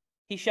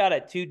 He shot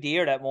at 2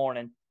 deer that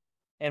morning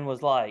and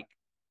was like,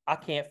 I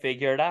can't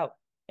figure it out.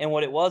 And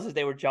what it was is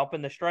they were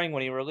jumping the string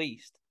when he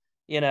released,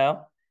 And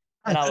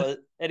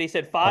he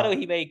said finally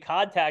he made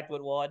contact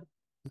with one,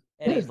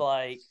 and he's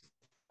like,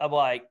 I'm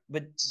like,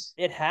 but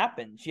it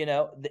happens,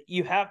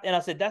 you have, and I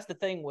said, that's the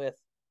thing with,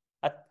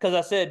 because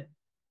I said,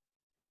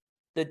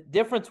 the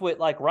difference with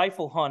like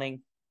rifle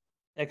hunting,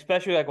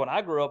 especially like when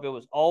I grew up, it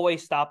was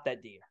always stop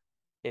that deer.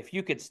 If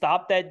you could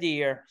stop that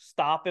deer,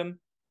 stop him.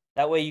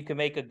 That way you can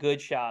make a good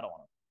shot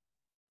on him.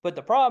 But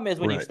the problem is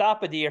when you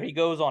stop a deer, he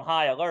goes on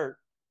high alert.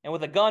 And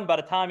with a gun, by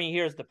the time he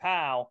hears the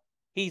pow,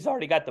 he's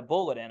already got the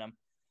bullet in him.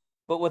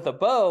 But with a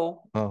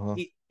bow, Uh-huh.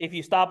 if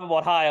you stop him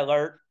on high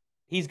alert,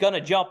 he's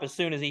gonna jump as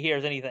soon as he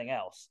hears anything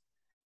else.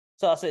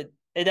 So I said,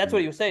 and that's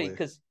what he was saying,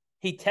 because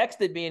he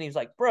texted me and he was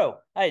like, "Bro,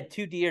 I had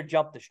 2 deer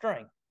jump the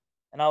string,"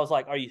 and I was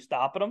like, "Are you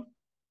stopping them?"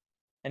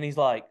 And he's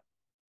like,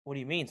 "What do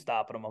you mean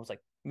stopping them?" I was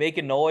like,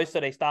 "Making noise so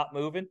they stop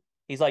moving."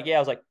 He's like, "Yeah." I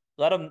was like,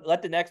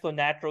 let the next one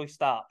naturally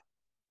stop,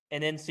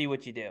 and then see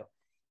what you do."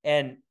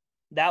 And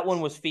that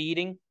one was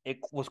feeding. It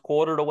was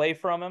quartered away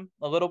from him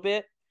a little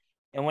bit,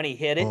 and when he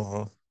hit it,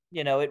 Uh-huh.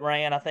 it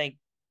ran, I think,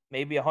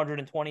 maybe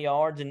 120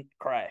 yards and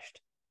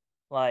crashed.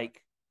 Like,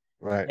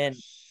 Right. and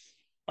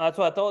that's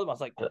what I told him. I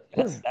was like,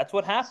 that's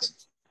what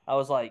happens. I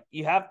was like,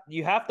 you have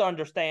to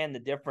understand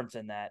the difference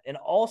in that, and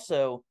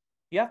also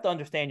you have to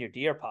understand your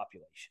deer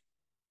population.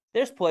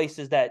 There's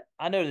places that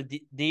I know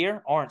the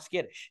deer aren't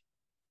skittish.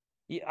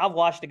 I've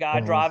watched a guy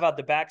Uh-huh. drive out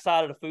the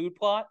backside of the food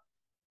plot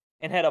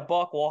and had a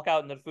buck walk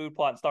out into the food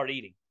plot and start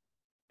eating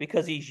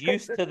because he's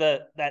used to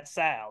that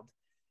sound.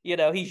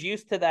 He's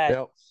used to that.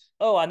 Yep.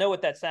 Oh, I know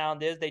what that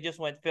sound is. They just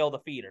went fill the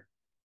feeder,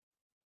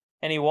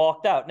 and he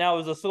walked out. Now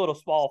it was a little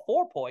small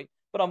 4 point,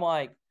 but I'm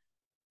like,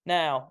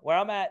 now where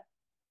I'm at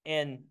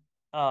in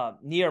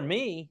near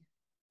me,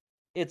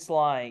 it's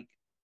like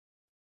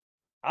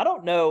I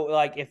don't know,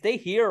 like if they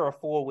hear a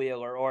 4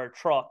 wheeler or a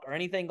truck or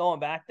anything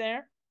going back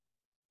there,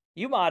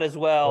 you might as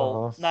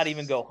well Uh-huh. not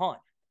even go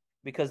hunt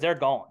because they're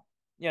gone.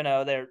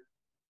 They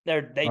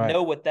Right.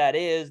 know what that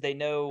is. They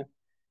know,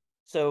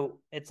 so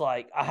it's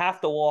like I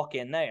have to walk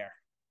in there,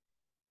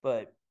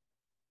 but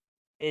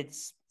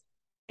it's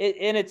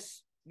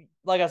it's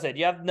like I said,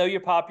 you have to know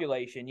your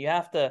population. You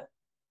have to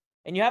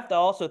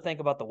also think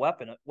about the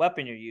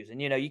weapon you're using.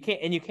 You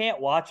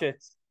can't watch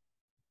it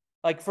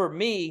like for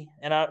me,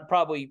 and I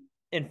probably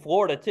in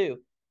Florida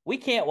too. We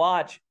can't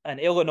watch an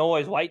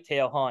Illinois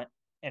whitetail hunt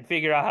and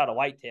figure out how to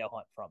whitetail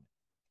hunt from it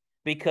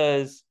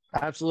because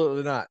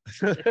Absolutely not.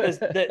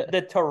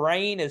 the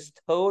terrain is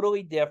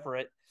totally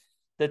different.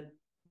 The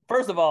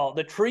First of all,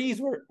 the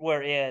trees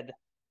we're in,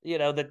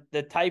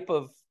 the type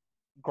of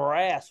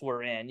grass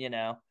we're in,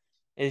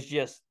 is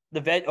just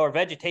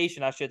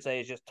vegetation, I should say,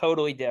 is just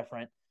totally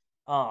different.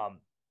 Um,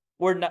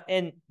 we're not,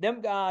 and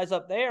them guys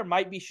up there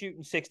might be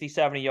shooting 60,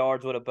 70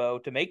 yards with a bow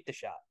to make the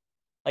shot.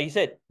 Like you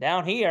said,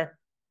 down here,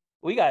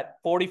 we got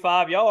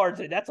 45 yards,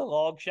 and that's a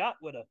long shot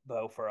with a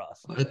bow for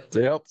us.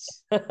 Yep.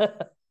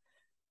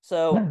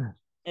 So,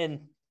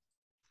 and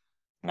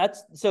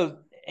so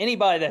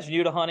anybody that's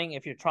new to hunting,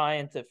 if you're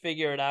trying to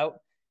figure it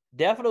out,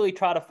 definitely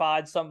try to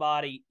find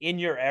somebody in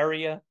your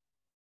area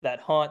that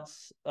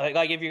hunts.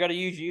 Like if you're going to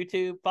use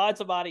YouTube, find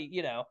somebody,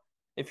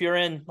 if you're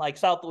in like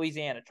South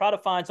Louisiana, try to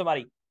find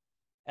somebody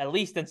at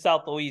least in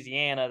South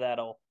Louisiana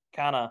that'll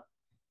kind of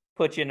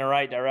put you in the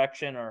right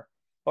direction, or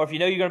if you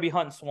know you're going to be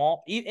hunting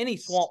swamp, any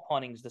swamp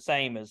hunting is the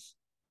same as,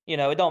 it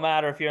don't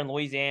matter if you're in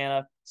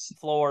Louisiana,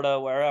 Florida,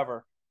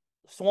 wherever.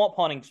 Swamp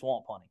hunting.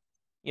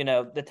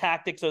 The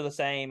tactics are the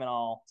same and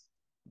all,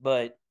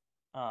 but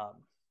um,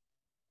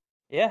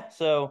 yeah.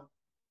 So,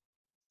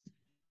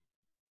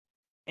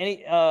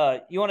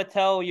 you want to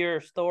tell your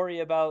story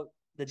about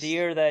the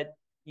deer that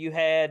you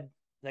had,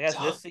 I guess,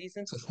 this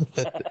season?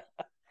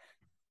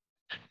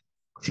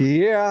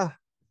 Yeah.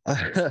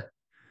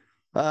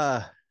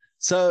 uh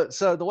so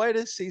the way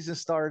this season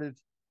started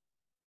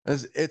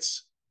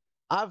is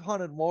I've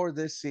hunted more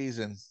this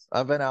season.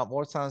 I've been out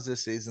more times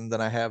this season than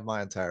I have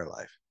my entire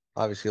life.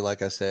 Obviously,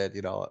 like I said,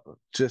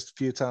 just a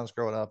few times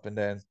growing up and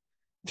then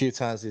a few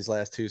times these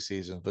last 2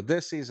 seasons. But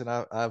this season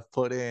I've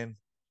put in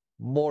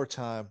more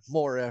time,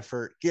 more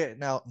effort,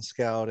 getting out and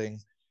scouting,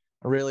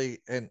 really,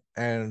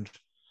 and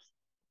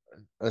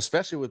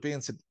especially with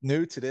being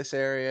new to this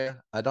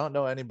area, I don't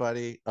know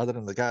anybody other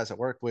than the guys I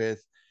work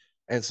with,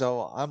 and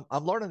so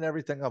I'm learning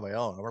everything on my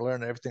own. I'm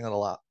learning everything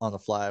on the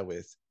fly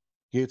with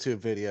YouTube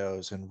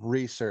videos and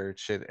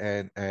research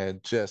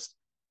and just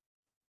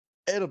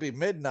it'll be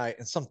midnight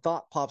and some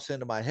thought pops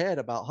into my head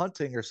about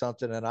hunting or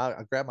something, and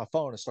I grab my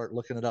phone and start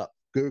looking it up,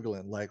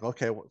 googling like,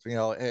 okay,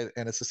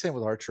 and it's the same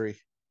with archery.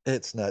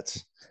 It's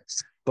nuts,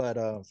 but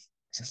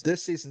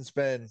this season's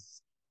been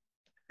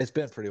it's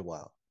been pretty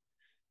wild.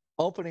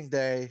 Opening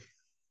day,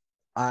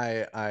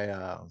 I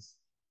I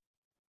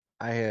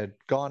I had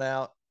gone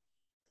out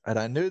and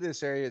I knew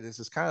this area. This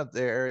is kind of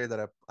the area that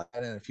I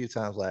had in a few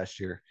times last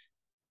year.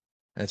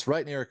 And it's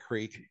right near a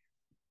creek,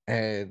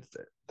 and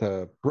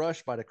the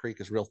brush by the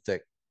creek is real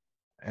thick,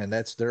 and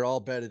they're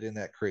all bedded in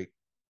that creek.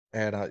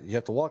 And you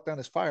have to walk down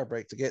this fire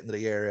break to get into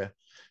the area,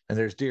 and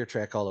there's deer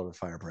track all over the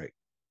fire break.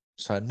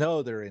 So I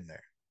know they're in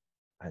there.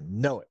 I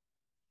know it.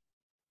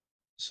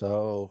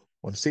 So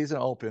when season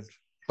opened,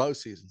 bow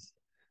season,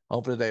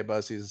 open today,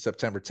 bow season,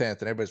 September 10th,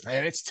 and everybody's,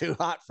 man, it's too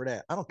hot for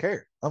that. I don't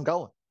care. I'm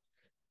going.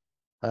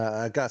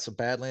 I got some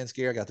Badlands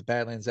gear. I got the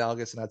Badlands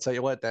Algus, and I tell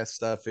you what, that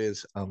stuff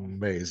is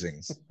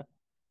amazing.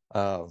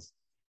 Um,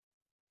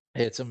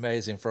 it's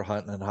amazing for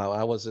hunting and how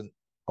I wasn't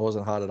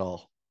hot at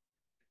all.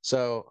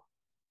 So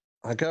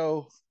I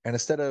go and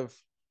instead of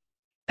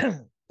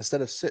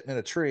sitting in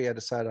a tree, I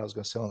decided I was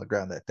going to sit on the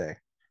ground that day.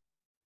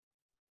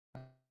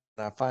 And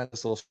I find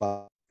this little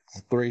spot,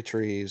 3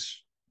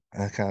 trees.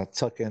 And I kind of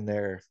tuck in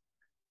there,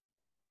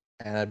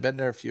 and I'd been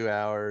there a few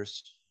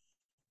hours,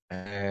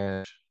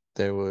 and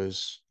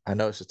I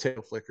noticed a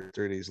tail flicker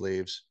through these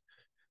leaves,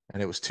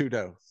 and it was two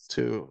doe,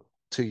 two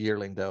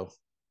yearling doe.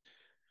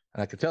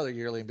 And I could tell they're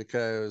yearling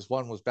because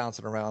one was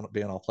bouncing around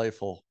being all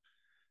playful.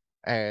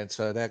 And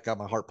so that got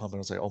my heart pumping. I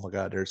was like, oh my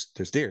God, there's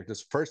deer. This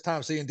is the first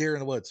time seeing deer in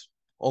the woods.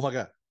 Oh my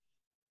God.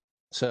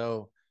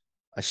 So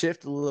I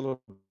shifted a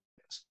little,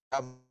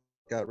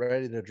 got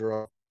ready to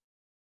draw,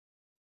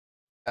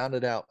 found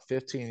it out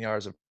 15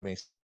 yards of me,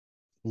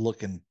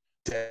 looking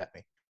dead at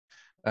me.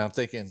 And I'm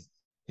thinking,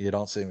 you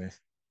don't see me.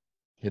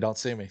 You don't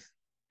see me.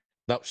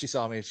 Nope, she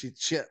saw me.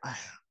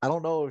 I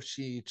don't know if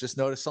she just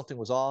noticed something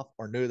was off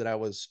or knew that I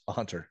was a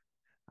hunter.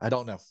 I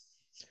don't know.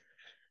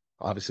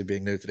 Obviously,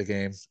 being new to the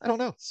game, I don't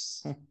know.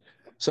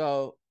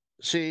 So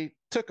she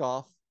took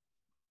off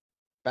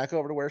back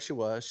over to where she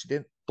was. She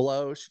didn't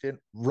blow. She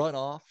didn't run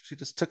off. She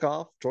just took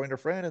off, joined her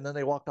friend, and then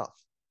they walked off.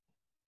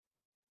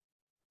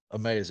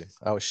 Amazing.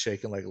 I was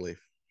shaking like a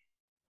leaf.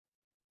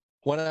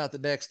 Went out the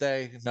next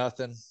day,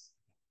 nothing.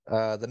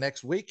 The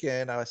next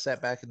weekend, I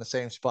sat back in the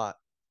same spot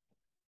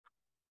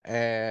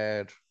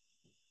and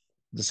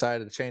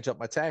decided to change up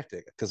my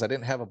tactic because I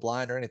didn't have a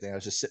blind or anything. I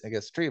was just sitting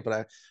against a tree,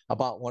 but I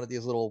bought one of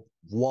these little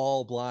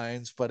wall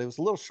blinds, but it was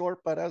a little short,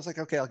 but I was like,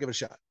 okay, I'll give it a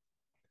shot.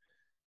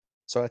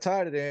 So I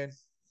tied it in,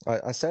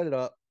 I set it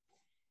up,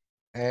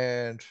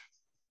 and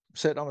I'm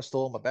sitting on a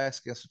stool, my back's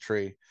against a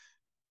tree.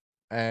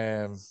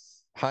 And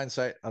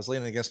hindsight, I was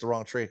leaning against the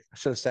wrong tree. I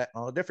should have sat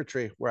on a different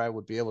tree where I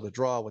would be able to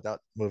draw without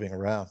moving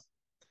around.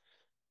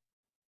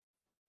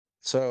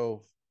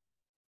 So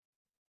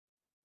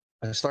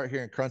I start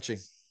hearing crunching,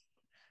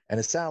 and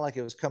it sounded like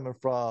it was coming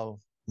from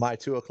my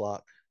 2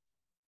 o'clock.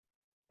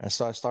 And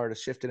so I started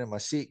shifting in my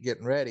seat,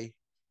 getting ready,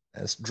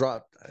 and it's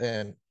dropped.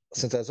 And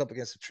since I was up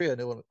against the tree, I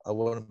knew I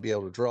wouldn't be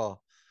able to draw.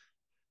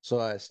 So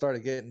I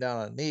started getting down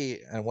on a knee,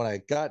 and when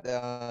I got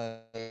down,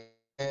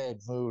 head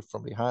moved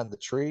from behind the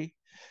tree.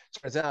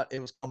 Turns out it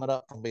was coming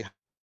up from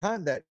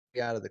behind that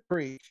tree out of the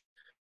creek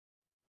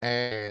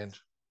and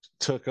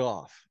took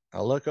off. I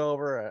look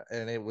over,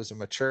 and it was a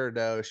mature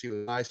doe. She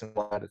was nice and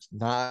wide. It's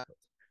not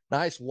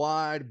nice,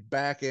 wide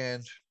back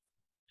end.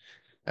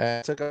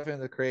 And took off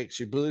into the creek.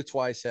 She blew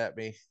twice at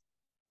me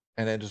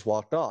and then just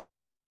walked off.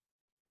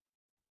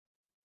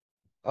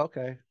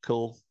 Okay,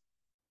 cool.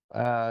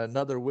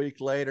 Another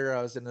week later,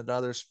 I was in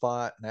another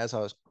spot, and as I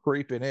was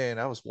creeping in,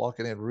 I was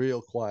walking in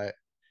real quiet.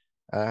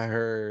 I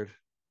heard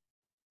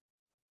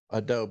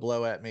a doe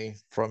blow at me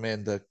from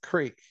in the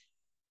creek,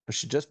 but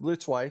she just blew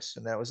twice,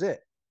 and that was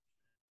it.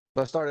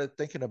 But I started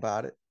thinking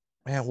about it.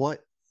 Man, what?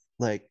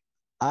 Like,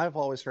 I've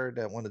always heard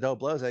that when the doe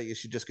blows at you,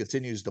 she just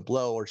continues to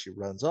blow or she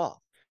runs off.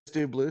 This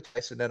dude blew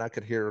twice, and then I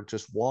could hear her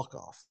just walk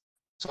off.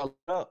 So I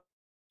looked up.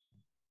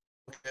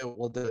 Okay,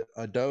 well,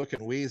 a doe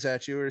can wheeze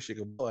at you or she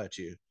can blow at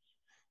you.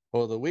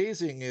 Well, the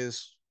wheezing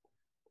is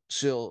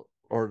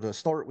or the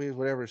snort wheeze,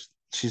 whatever.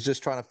 She's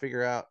just trying to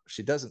figure out.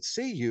 She doesn't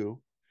see you.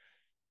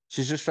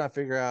 She's just trying to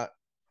figure out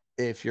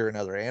if you're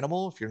another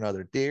animal, if you're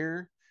another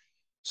deer.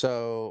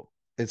 So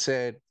it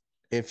said,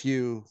 if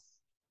you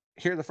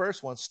hear the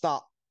first one,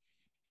 stop.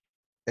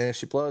 And if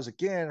she blows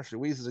again, or she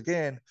wheezes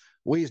again,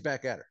 wheeze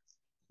back at her,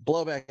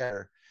 blow back at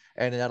her.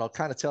 And that'll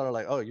kind of tell her,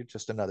 like, oh, you're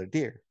just another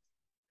deer.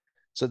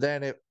 So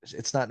then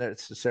it's not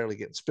necessarily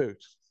getting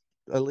spooked.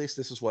 At least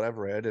this is what I've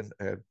read, and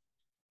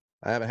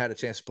I haven't had a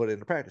chance to put it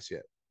into practice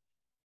yet.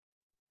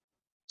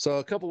 So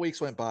a couple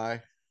weeks went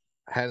by,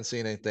 I hadn't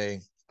seen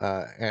anything,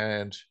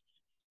 and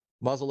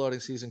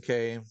muzzleloading season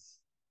came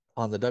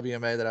on the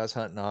WMA that I was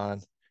hunting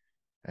on,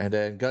 and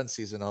then gun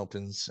season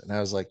opens, and I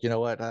was like, you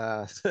know what?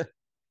 I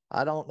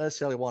don't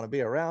necessarily want to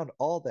be around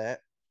all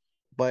that,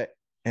 but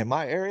in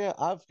my area,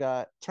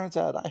 turns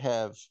out I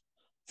have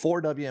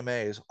 4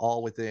 WMAs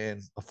all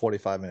within a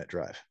 45-minute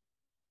drive.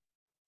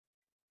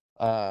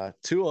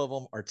 Two of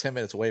them are 10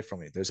 minutes away from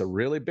me. There's a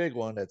really big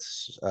one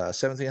that's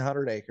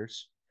 1,700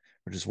 acres,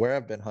 which is where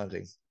I've been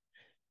hunting.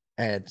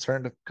 And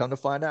come to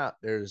find out,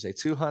 there's a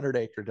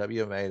 200-acre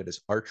WMA that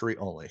is archery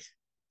only,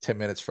 10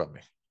 minutes from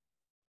me.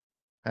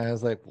 And I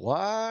was like,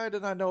 why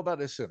didn't I know about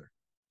this sooner?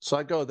 So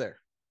I go there.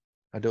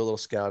 I do a little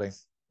scouting.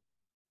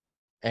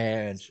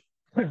 And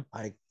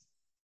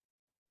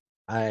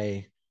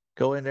I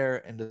go in there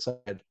and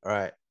decide, all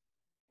right,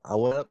 I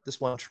went up this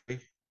one tree.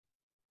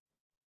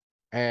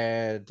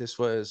 And this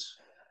was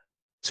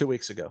 2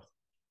 weeks ago.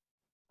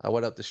 I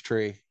went up this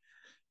tree.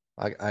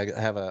 I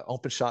have an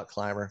open shot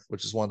climber,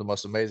 which is one of the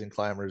most amazing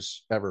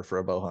climbers ever for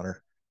a bow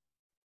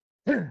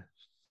hunter.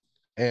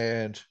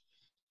 And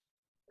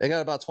it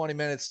got about 20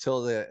 minutes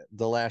till the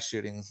last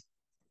shooting,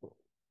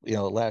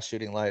 last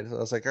shooting light. I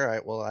was like, all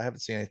right, well, I haven't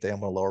seen anything. I'm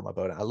going to lower my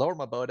bow down. I lowered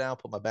my bow down,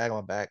 put my bag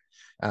on my back,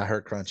 and I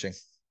heard crunching.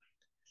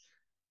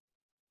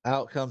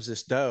 Out comes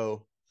this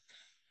doe,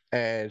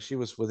 and she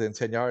was within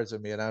 10 yards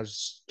of me, and I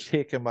was just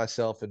kicking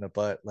myself in the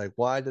butt. Like,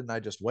 why didn't I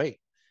just wait?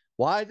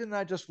 Why didn't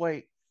I just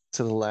wait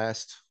to the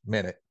last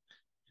minute?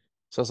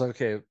 So I was like,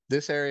 okay,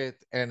 this area,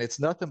 and it's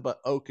nothing but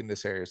oak in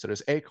this area. So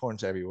there's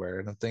acorns everywhere.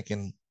 And I'm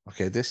thinking,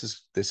 okay, this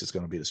is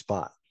going to be the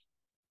spot.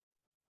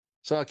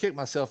 So I kicked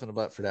myself in the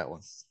butt for that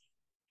one.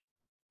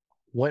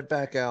 Went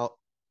back out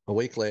a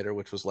week later,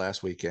 which was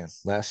last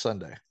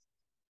Sunday.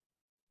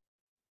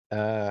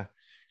 Uh,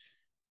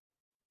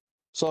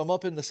 so I'm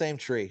up in the same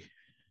tree,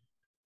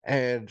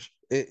 and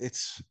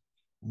it's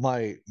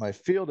my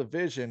field of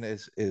vision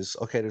is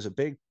okay. There's a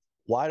big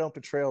wide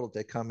open trail that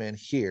they come in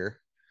here,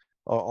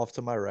 off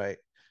to my right.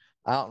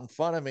 Out in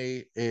front of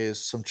me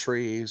is some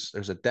trees.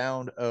 There's a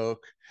downed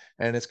oak,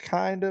 and it's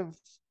kind of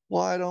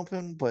wide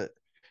open,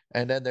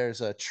 and then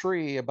there's a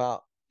tree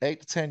about 8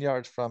 to 10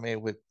 yards from me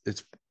with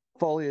its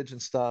foliage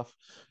and stuff.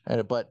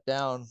 But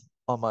down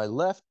on my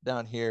left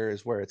down here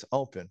is where it's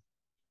open.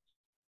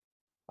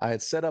 I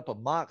had set up a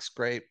mock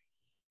scrape,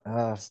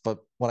 but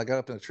when I got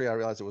up in the tree, I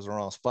realized it was the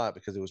wrong spot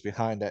because it was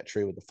behind that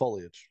tree with the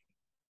foliage.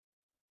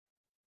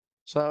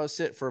 So I was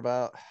sitting for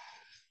about,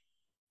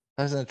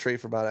 I was in the tree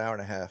for about an hour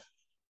and a half.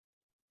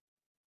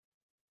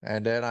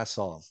 And then I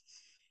saw him.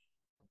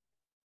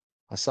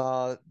 I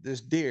saw this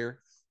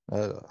deer.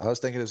 I was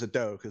thinking it was a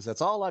doe because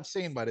that's all I've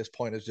seen by this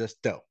point is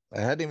just doe.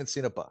 I hadn't even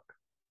seen a buck.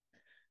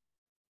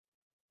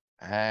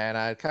 And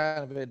I'd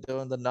kind of been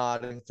doing the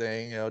nodding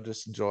thing,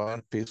 just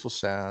enjoying peaceful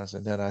sounds.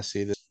 And then I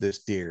see this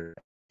deer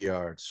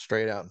yards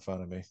straight out in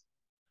front of me. I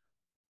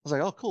was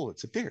like, oh, cool,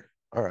 it's a deer.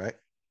 All right.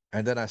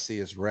 And then I see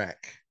his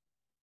rack.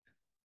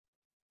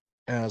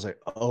 And I was like,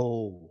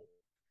 oh,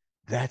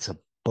 that's a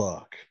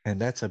buck. And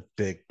that's a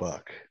big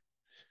buck.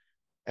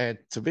 And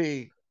to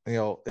me,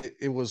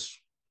 it was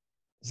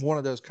one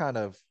of those kind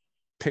of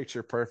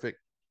picture perfect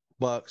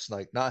bucks,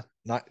 like not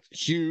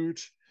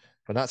huge,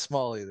 but not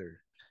small either.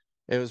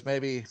 It was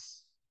maybe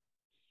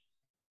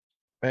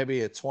a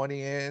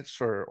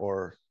 20-inch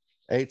or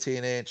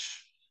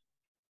 18-inch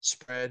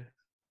spread.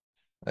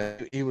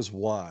 He was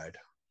wide,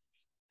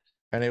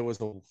 and it was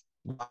a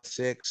wide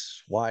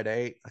 6, wide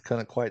 8. I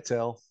couldn't quite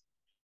tell.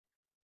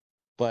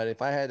 But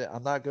if I had to,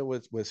 I'm not good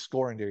with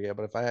scoring deer yet,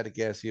 but if I had to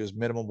guess, he was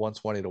minimum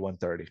 120 to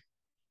 130.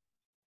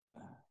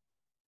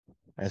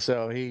 And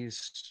so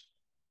he's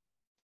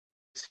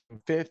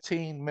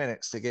 15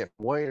 minutes to get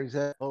where he's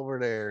at over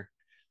there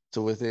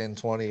to within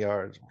 20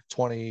 yards,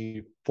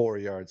 24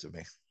 yards of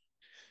me.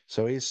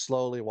 So he's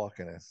slowly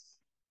walking in.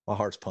 My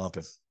heart's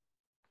pumping,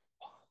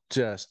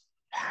 just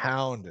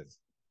pounding.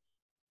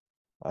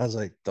 I was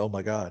like, oh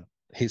my God,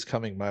 he's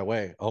coming my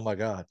way. Oh my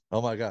God.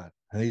 Oh my God.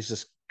 And he's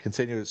just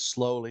continuing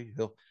slowly.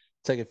 He'll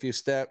take a few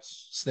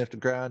steps, sniff the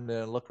ground, and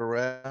then look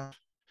around.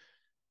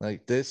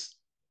 Like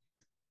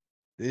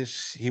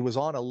he was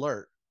on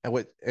alert.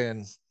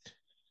 And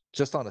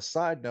just on a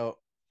side note,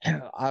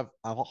 I've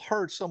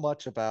heard so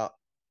much about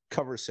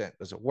cover scent.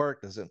 Does it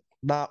work? Does it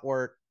not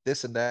work?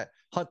 This and that.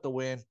 Hunt the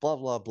wind. Blah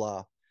blah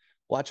blah.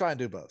 Well, I try and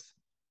do both,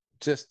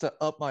 just to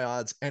up my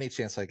odds any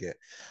chance I get.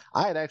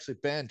 I had actually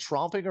been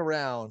tromping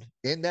around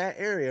in that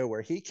area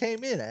where he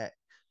came in at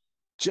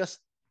just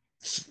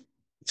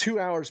 2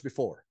 hours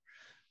before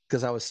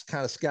because I was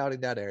kind of scouting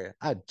that area.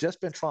 I'd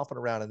just been tromping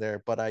around in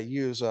there, but I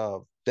use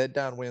dead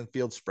downwind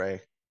field spray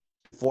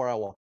before I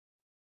walk.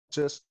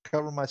 Just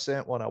cover my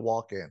scent when I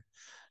walk in.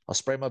 I'll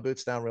spray my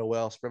boots down real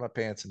well, spray my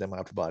pants, and then my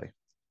upper body.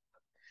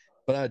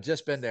 But I had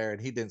just been there,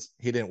 and he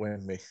didn't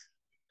win me.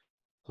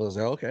 So I was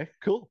like, okay,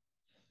 cool.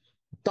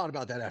 Thought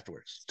about that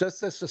afterwards. That's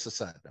just a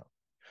side note.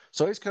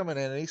 So he's coming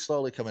in, and he's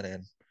slowly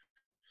coming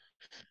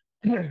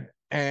in,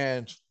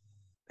 and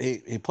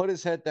he put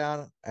his head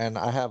down, and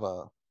I have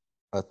a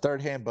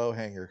third hand bow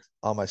hanger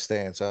on my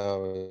stand.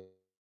 So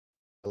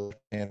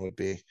hand would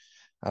be,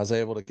 I was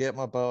able to get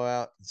my bow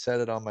out and set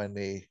it on my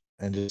knee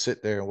and just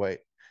sit there and wait.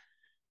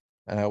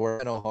 And I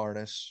wear no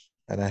harness,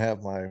 and I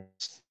have my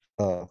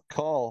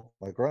call,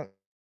 my grunt.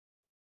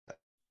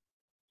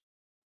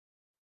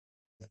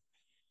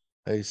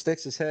 He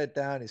sticks his head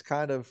down. He's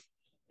kind of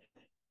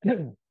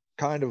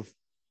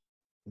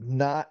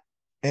not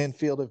in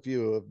field of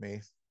view of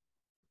me.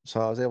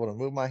 So I was able to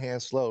move my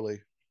hand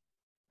slowly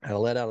and I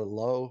let out a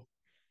low,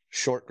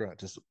 short grunt,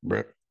 just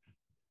to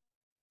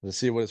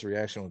see what his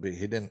reaction would be.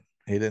 He didn't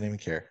even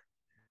care.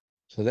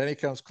 So then he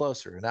comes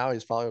closer. And now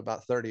he's probably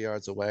about 30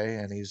 yards away,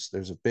 and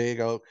there's a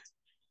big oak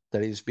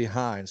that he's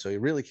behind, so he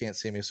really can't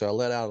see me. So I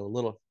let out a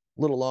little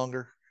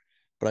longer,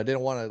 but I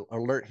didn't want to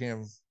alert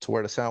him to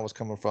where the sound was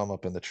coming from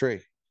up in the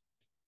tree.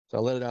 So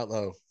I let it out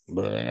low.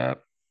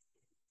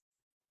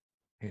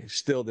 He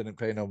still didn't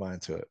pay no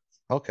mind to it.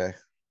 Okay.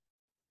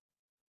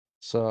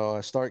 So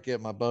I start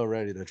getting my bow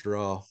ready to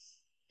draw.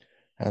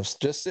 I was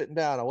just sitting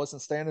down. I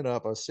wasn't standing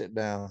up. I was sitting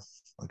down.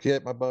 I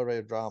get my bow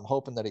ready to draw. I'm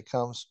hoping that he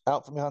comes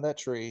out from behind that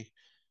tree,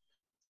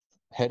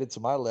 headed to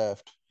my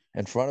left,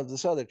 in front of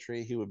this other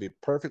tree. He would be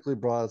perfectly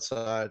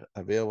broadside.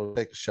 I'd be able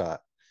to take a shot.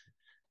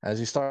 As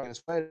he started his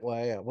fade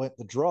away, I went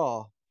to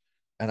draw,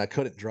 and I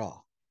couldn't draw.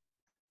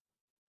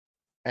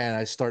 And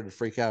I started to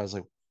freak out. I was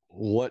like,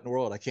 what in the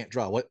world? I can't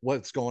draw.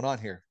 What's going on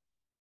here?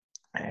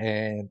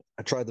 And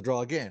I tried to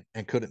draw again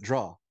and couldn't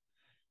draw.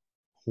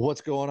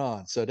 What's going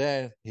on? So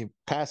then he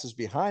passes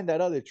behind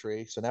that other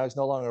tree. So now he's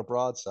no longer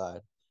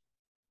broadside.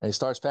 And he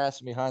starts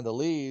passing behind the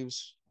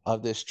leaves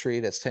of this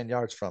tree that's 10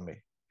 yards from me.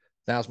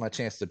 Now's my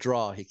chance to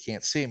draw. He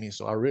can't see me,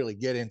 so I really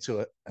get into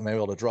it. I'm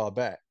able to draw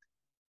back.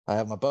 I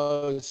have my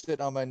bow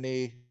sitting on my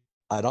knee.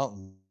 I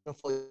don't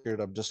flicker.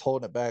 I'm just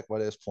holding it back by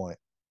this point.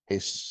 He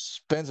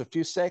spends a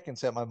few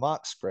seconds at my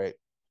mock scrape,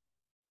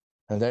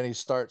 and then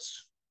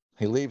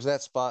he leaves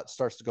that spot,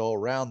 starts to go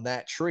around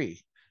that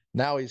tree.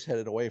 Now he's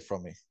headed away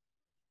from me.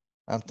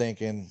 I'm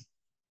thinking,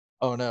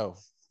 oh no.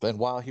 But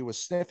while he was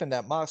sniffing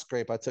that mock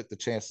scrape, I took the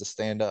chance to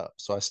stand up.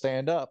 So I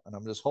stand up and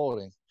I'm just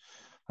holding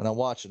and I'm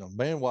watching him.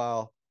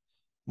 Meanwhile,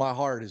 my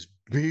heart is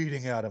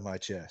beating out of my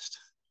chest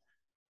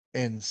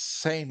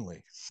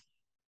insanely.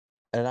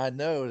 And I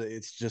know that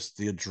it's just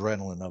the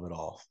adrenaline of it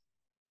all.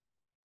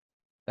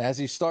 As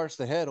he starts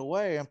to head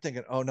away, I'm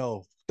thinking, oh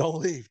no, don't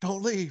leave,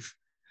 don't leave.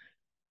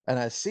 And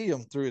I see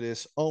him through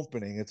this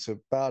opening. It's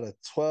about a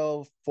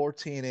 12,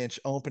 14-inch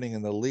opening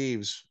in the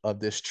leaves of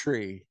this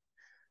tree.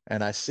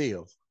 And I see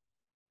him.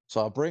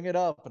 So I bring it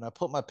up and I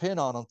put my pin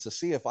on him to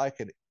see if I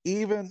could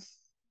even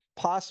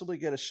possibly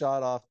get a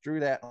shot off through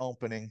that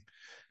opening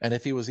and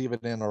if he was even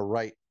in a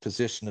right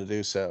position to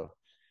do so.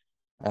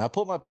 And I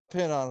put my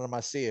pin on him, I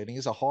see it, and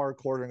he's a hard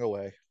quartering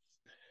away.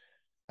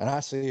 And I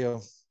see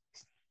him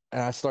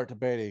and I start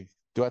debating,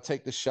 do I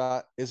take this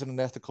shot? Is it an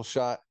ethical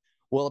shot?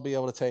 Will I be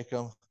able to take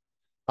him?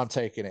 I'm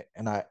taking it.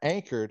 And I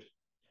anchored.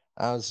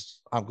 I'm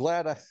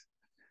glad I'm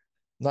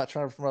not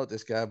trying to promote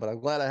this guy, but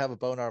I'm glad I have a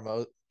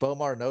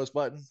Bomar nose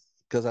button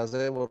because I was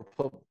able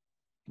to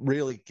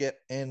really get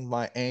in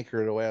my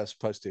anchor the way I was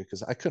supposed to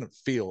because I couldn't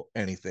feel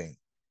anything.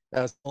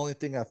 That was the only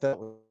thing I felt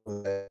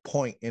was a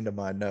point into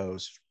my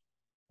nose.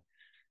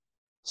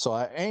 So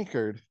I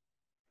anchored,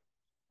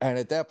 and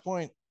at that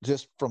point,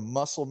 just from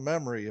muscle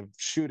memory of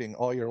shooting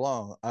all year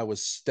long, I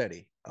was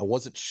steady. I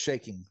wasn't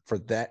shaking for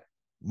that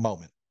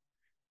moment.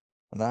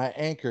 And I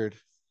anchored,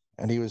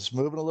 and he was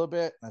moving a little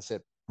bit, and I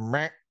said,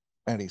 Meh,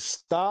 and he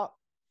stopped,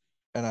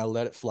 and I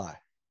let it fly.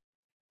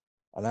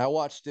 And I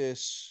watched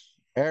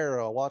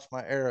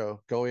my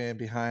arrow go in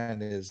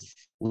behind his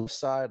left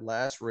side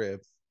last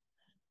rib,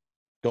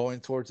 going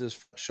towards his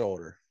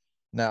shoulder.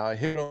 Now I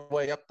hit him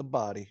way up the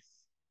body.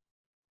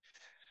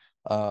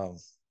 Um,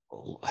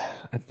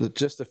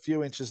 just a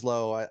few inches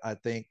low. I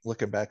think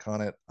looking back on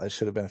it, I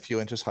should have been a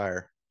few inches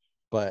higher,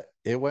 but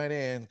it went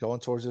in going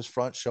towards his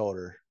front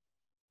shoulder,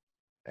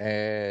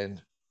 and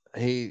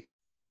he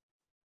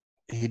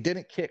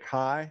didn't kick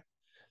high.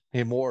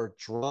 He more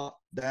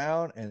dropped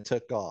down and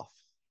took off.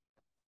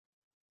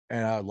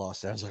 And I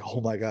lost it. I was like,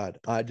 oh my God,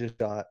 I just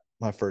got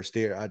my first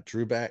deer. I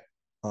drew back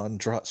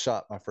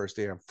shot my first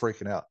deer. I'm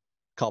freaking out.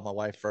 Called my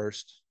wife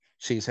first.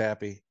 She's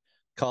happy.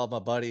 Called my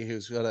buddy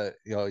who's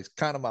he's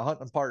kind of my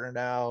hunting partner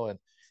now. And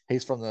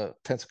he's from the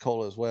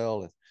Pensacola as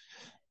well.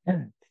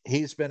 And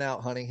he's been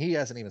out hunting. He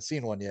hasn't even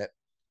seen one yet.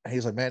 And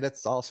he's like, man,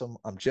 that's awesome.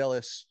 I'm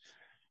jealous,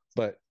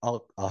 but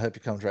I'll help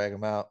you come drag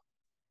him out.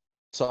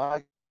 So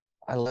I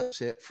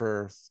let it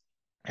for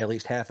at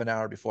least half an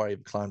hour before I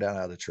even climbed down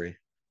out of the tree.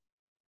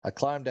 I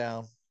climb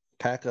down,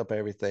 pack up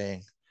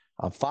everything.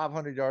 I'm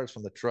 500 yards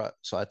from the truck.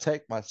 So I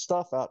take my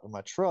stuff out to my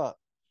truck,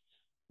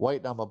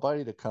 waiting on my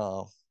buddy to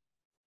come.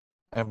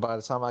 And by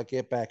the time I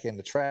get back in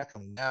the track,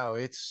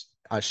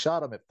 I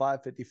shot him at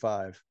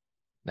 5:55.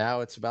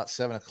 Now it's about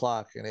 7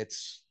 o'clock and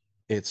it's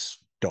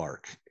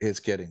dark. It's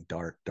getting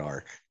dark.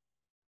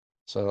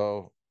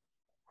 So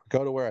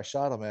go to where I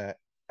shot him at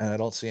and I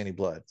don't see any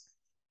blood.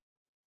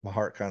 My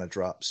heart kind of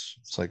drops.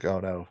 It's like,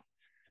 oh no.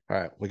 All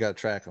right, we got to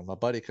track him. My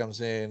buddy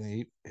comes in.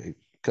 He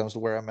comes to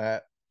where I'm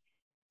at.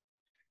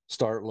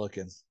 Start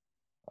looking.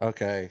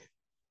 Okay,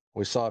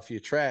 we saw a few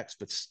tracks,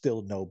 but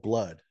still no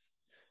blood.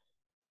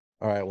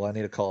 All right, well, I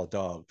need to call a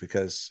dog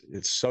because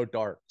it's so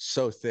dark,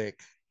 so thick.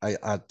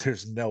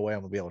 There's no way I'm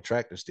gonna be able to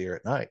track this deer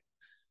at night.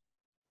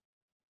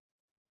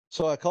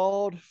 So I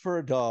called for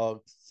a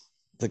dog.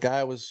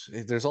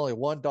 There's only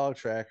one dog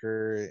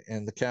tracker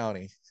in the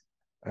county,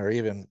 or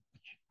even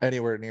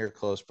anywhere near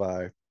close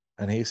by.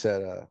 And he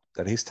said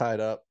that he's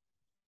tied up.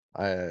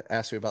 I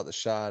asked him about the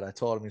shot. I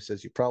told him, he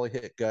says, you probably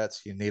hit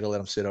guts. You need to let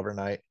him sit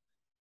overnight.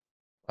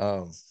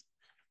 I'm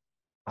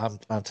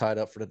tied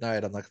up for the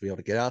night. I'm not gonna be able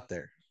to get out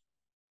there.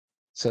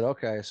 Said,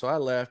 okay. So I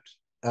left.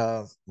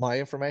 My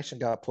information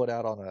got put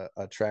out on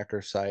a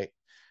tracker site,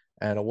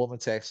 and a woman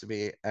texted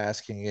me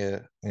asking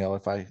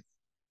if I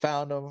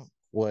found him,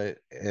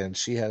 and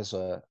she has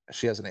an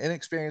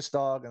inexperienced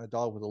dog and a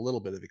dog with a little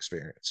bit of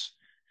experience,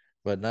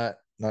 but not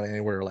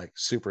anywhere like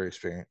super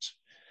experienced.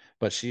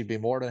 But she'd be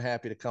more than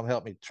happy to come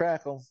help me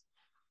track them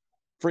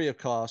free of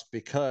cost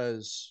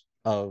because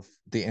of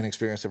the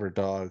inexperience of her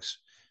dogs.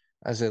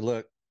 I said,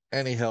 look,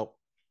 any help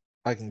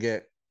I can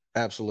get,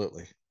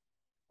 absolutely.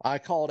 I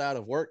called out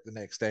of work the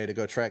next day to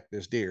go track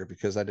this deer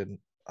because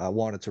I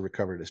wanted to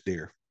recover this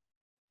deer.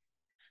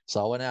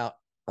 So I went out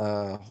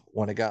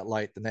when it got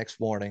light the next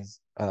morning.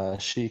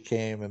 She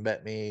came and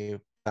met me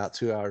about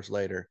 2 hours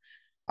later.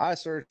 I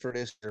searched for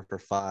this deer for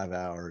 5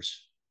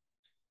 hours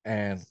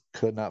and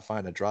could not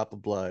find a drop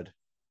of blood.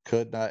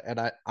 Could not, and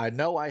I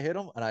know I hit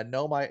him, and I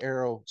know my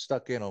arrow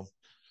stuck in him.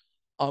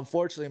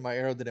 Unfortunately, my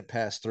arrow didn't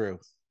pass through.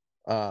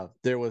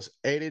 There was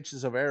 8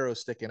 inches of arrow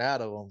sticking out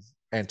of him,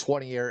 and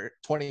 20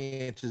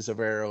 inches of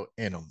arrow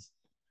in them.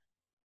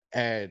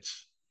 And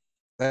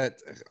that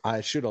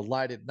I shoot a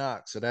lighted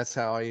nock, so that's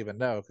how I even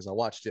know, because I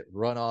watched it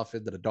run off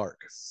into the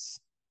dark.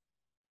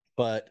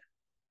 But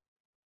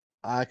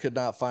I could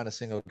not find a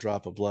single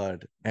drop of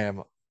blood, and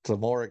the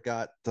more it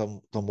got,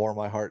 the more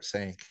my heart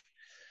sank,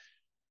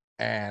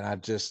 and I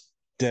just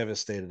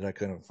devastated I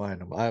couldn't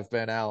find him. I've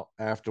been out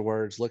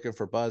afterwards looking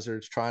for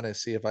buzzards, trying to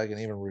see if I can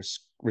even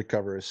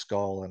recover his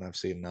skull, and I've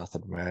seen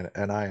nothing, man.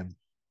 And I am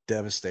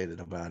devastated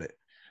about it.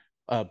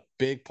 A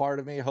big part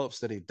of me hopes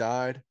that he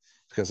died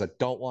because I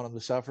don't want him to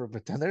suffer,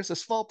 but then there's a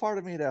small part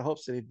of me that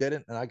hopes that he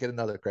didn't, and I get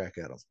another crack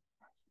at him.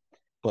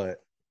 But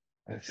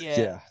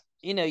Yeah,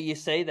 yeah, you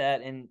say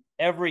that, and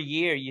every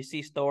year you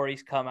see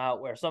stories come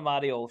out where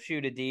somebody will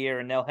shoot a deer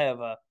and they'll have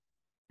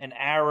an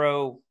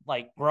arrow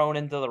like grown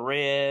into the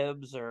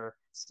ribs, or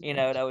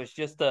that was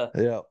just a.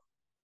 yeah.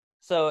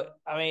 So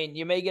I mean,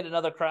 you may get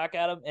another crack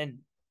at him, and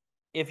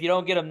if you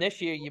don't get him this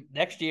year,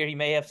 next year he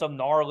may have some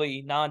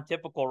gnarly,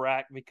 non-typical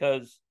rack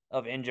because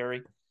of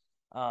injury.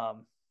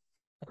 Um,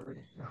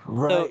 so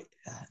Right.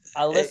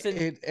 I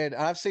listened. And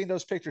I've seen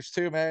those pictures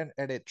too, man,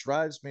 and it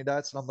drives me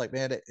nuts. And I'm like,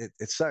 man,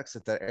 it sucks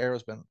that that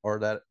arrow's been, or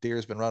that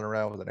deer's been running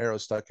around with an arrow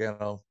stuck in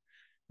them,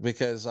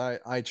 because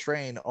I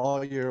train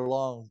all year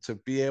long to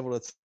be able to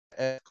take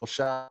an ethical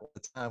shot when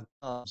the time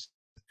comes.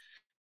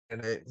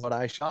 And when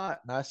I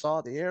shot and I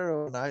saw the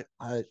arrow, and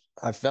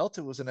I felt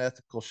it was an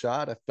ethical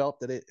shot. I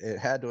felt that it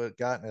had to have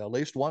gotten at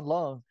least one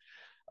lung.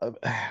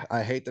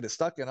 I hate that it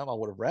stuck in them. I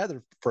would have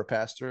rather for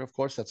pass through. Of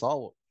course, that's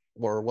all,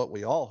 or what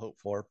we all hope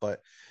for.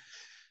 But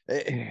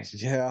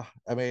yeah,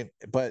 I mean,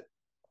 but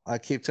I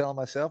keep telling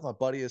myself, my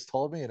buddy has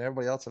told me, and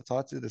everybody else I've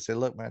talked to, they say,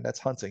 look, man, that's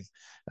hunting.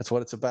 That's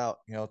what it's about.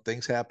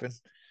 Things happen,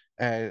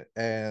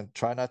 and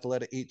try not to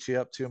let it eat you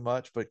up too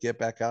much, but get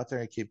back out there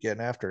and keep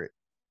getting after it.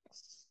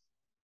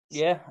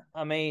 Yeah,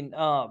 I mean,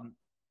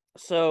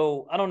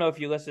 so I don't know if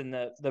you listen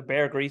to the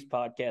Bear Grease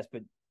podcast,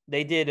 but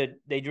they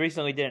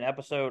recently did an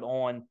episode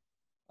on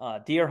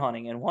deer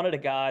hunting, and one of the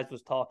guys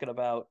was talking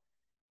about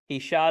he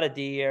shot a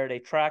deer, they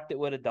tracked it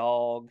with a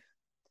dog,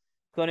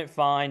 couldn't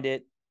find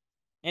it.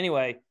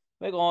 Anyway,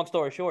 make a long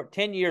story short,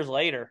 10 years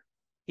later,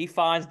 he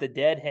finds the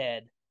dead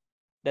head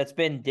that's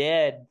been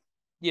dead,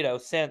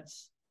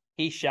 since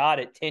he shot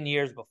it 10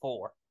 years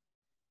before,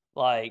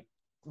 like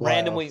Wow.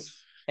 randomly.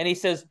 And he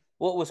says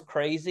what was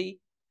crazy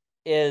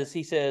is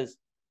he says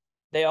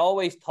they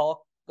always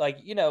talk like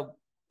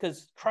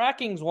because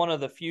tracking's one of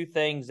the few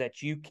things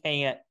that you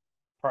can't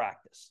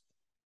practice.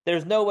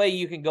 There's no way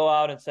you can go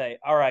out and say,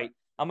 all right,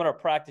 I'm going to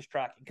practice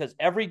tracking, because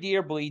every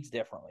deer bleeds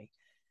differently.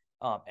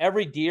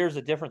 Every deer is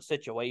a different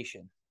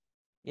situation.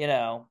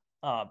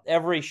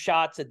 Every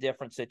shot's a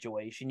different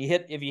situation.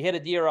 If you hit a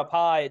deer up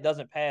high, it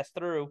doesn't pass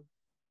through.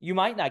 You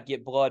might not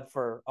get blood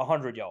for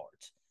 100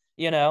 yards.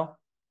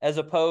 As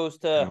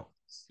opposed to Yeah.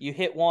 you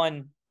hit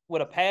one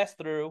with a pass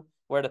through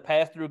where the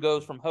pass through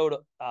goes from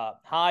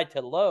high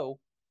to low,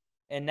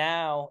 and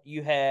now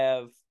you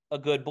have a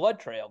good blood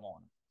trail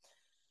on.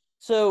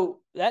 So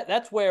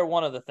that's where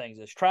one of the things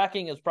is.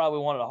 Tracking is probably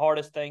one of the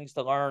hardest things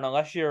to learn,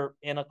 unless you're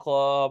in a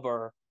club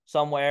or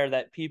somewhere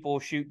that people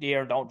shoot deer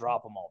and don't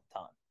drop them all the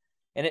time.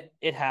 And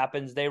it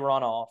happens, they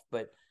run off,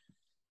 but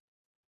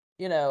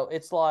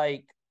it's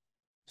like,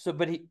 so.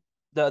 But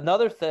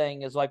another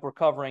thing is like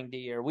recovering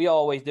deer. We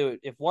always do it.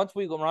 If once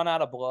we run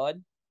out of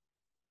blood,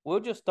 we'll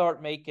just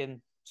start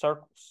making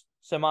circles,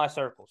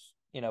 semicircles,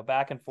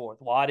 back and forth,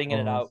 widening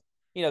it Mhm.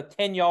 out,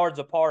 10 yards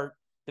apart,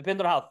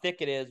 depending on how thick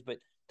it is, but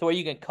to where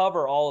you can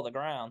cover all of the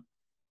ground.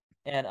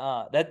 And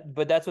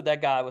but that's what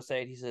that guy was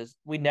saying. He says,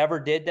 we never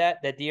did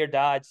that. That deer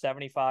died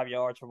 75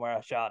 yards from where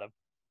I shot him.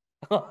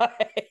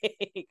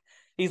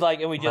 He's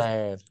like, and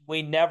Man.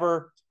 we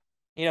never,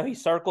 he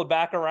circled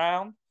back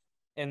around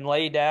and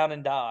laid down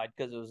and died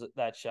because it was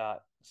that shot.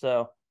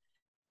 So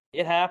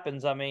it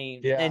happens. I mean,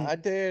 Yeah, and I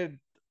did.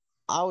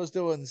 I was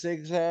doing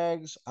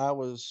zigzags. I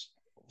was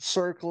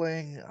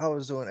circling. I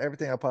was doing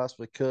everything I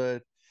possibly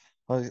could.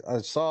 I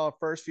saw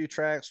first few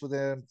tracks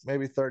within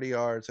maybe 30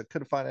 yards. I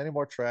couldn't find any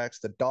more tracks.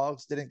 The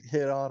dogs didn't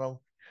hit on them.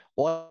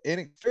 One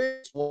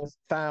inexperienced one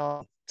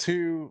found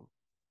two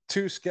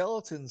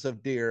skeletons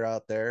of deer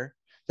out there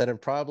that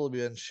have probably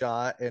been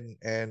shot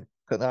and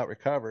could not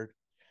recovered.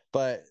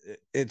 But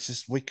it's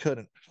just we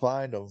couldn't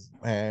find them.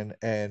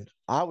 And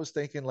I was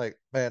thinking like,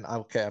 man,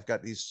 okay, I've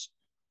got these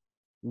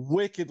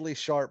wickedly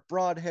sharp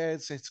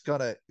broadheads. It's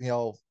gonna,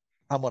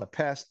 I'm gonna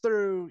pass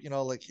through.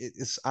 Like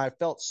it's. I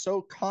felt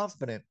so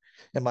confident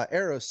in my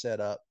arrow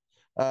setup.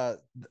 Uh,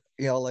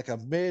 like I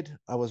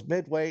was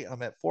midweight.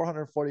 I'm at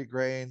 440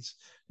 grains.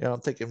 I'm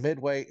thinking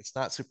midweight. It's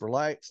not super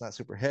light. It's not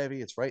super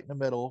heavy. It's right in the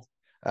middle.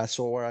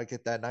 So where I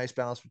get that nice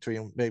balance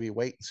between maybe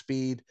weight and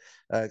speed.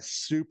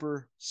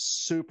 Super,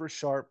 super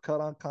sharp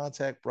cut on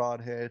contact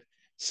broadhead,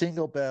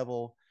 single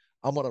bevel.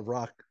 I'm gonna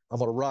rock. I'm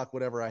gonna rock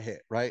whatever I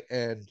hit, right?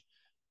 And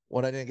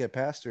when I didn't get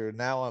past her,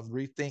 now I'm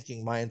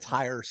rethinking my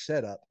entire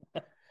setup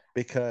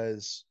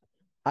because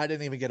I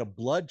didn't even get a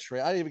blood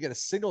trail. I didn't even get a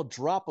single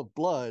drop of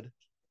blood.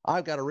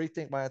 I've got to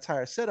rethink my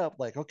entire setup.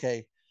 Like,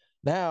 okay,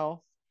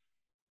 now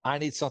I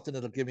need something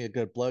that'll give me a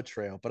good blood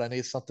trail, but I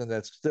need something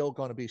that's still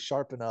going to be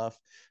sharp enough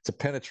to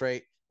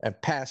penetrate and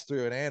pass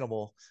through an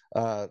animal.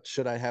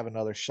 Should I have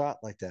another shot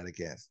like that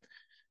again?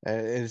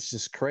 It's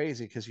just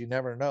crazy because you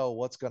never know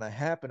what's going to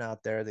happen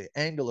out there, the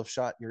angle of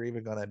shot you're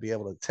even going to be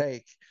able to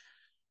take.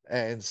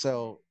 And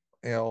so,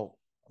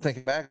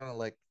 thinking back on it,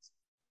 like,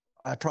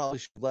 I probably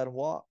should let him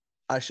walk.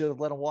 I should have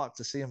let him walk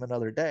to see him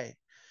another day.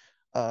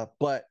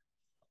 But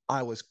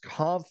I was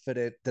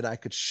confident that I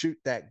could shoot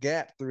that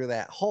gap through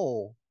that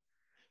hole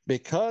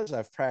because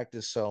I've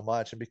practiced so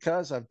much and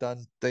because I've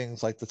done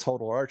things like the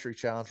Total Archery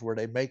Challenge where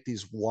they make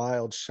these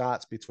wild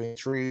shots between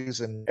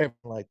trees and everything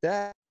like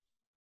that.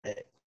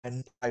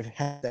 And I've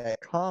had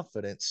that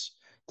confidence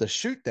to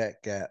shoot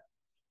that gap,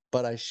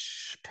 but I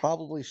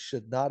probably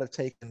should not have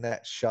taken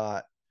that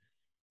shot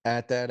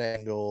at that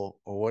angle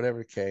or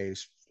whatever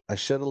case. I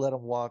should have let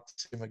him walk to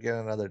see him again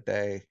another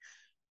day.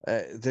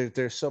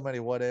 There's so many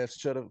what ifs,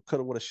 should have, could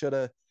have, would have, should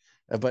have,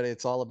 but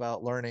it's all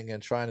about learning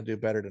and trying to do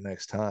better the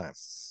next time.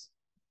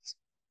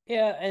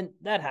 Yeah, and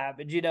that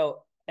happens.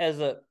 As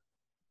a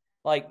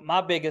like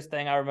my biggest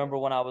thing I remember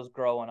when I was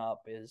growing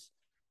up is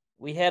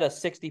we had a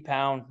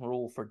 60-pound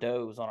rule for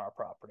does on our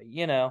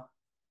property.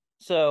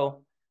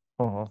 So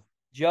Uh-huh.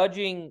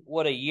 judging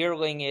what a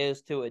yearling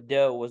is to a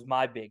doe was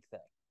my big thing.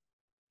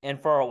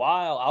 And for a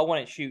while, I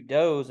wouldn't shoot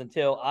does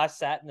until I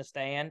sat in the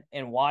stand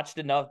and watched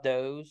enough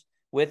does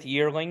with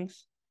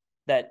yearlings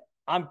that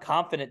I'm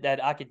confident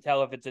that I can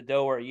tell if it's a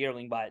doe or a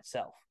yearling by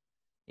itself,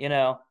 you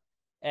know?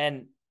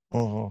 And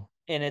Uh-huh.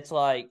 and it's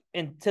like,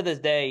 and to this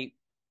day,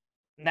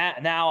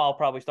 now I'll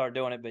probably start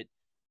doing it,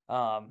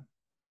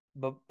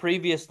 but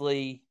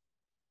previously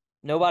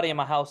nobody in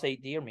my house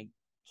ate deer meat.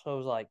 So I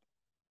was like,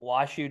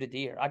 why shoot a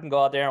deer? I can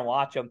go out there and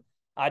watch them.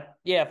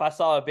 If I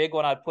saw a big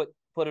one, I'd put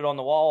it on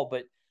the wall,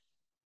 but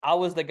I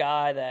was the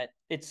guy that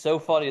it's so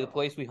funny the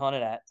place we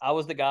hunted at. I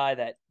was the guy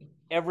that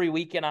every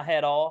weekend I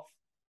had off,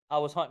 I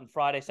was hunting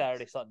Friday,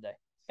 Saturday, Sunday,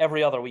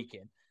 every other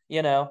weekend,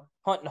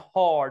 hunting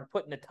hard,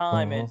 putting the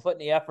time in, Uh-huh. putting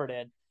the effort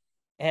in.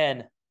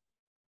 And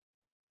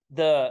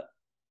the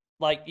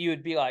like you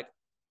would be like,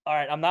 all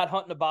right, I'm not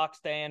hunting a box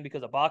stand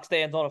because a box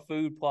stand's on a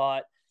food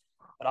plot,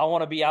 but I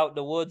want to be out in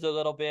the woods a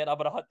little bit. I'm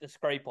gonna hunt the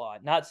scrape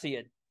plot, not see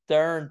a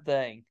darn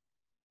thing,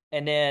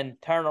 and then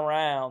turn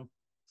around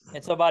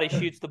and somebody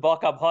shoots the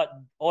buck I'm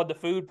hunting on the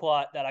food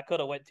plot that I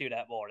could have went to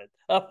that morning.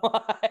 I'm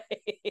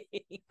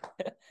like,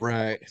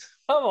 Right.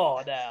 come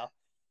on now.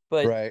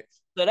 But Right.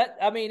 so that,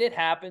 I mean, it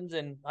happens,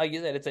 and like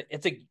you said,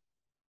 it's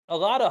a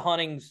lot of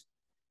hunting's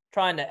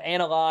trying to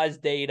analyze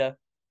data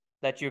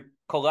that you're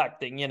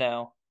collecting,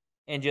 and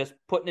just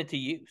putting it to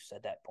use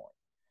at that point.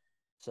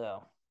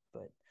 So,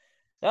 but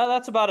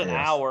that's about an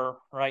Yeah.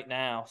 hour right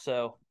now.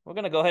 So we're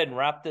gonna go ahead and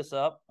wrap this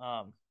up.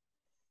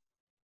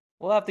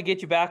 We'll have to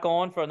get you back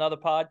on for another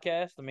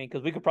podcast. I mean,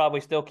 because we could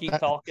probably still keep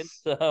talking.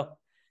 So,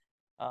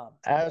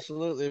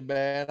 Absolutely,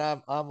 man.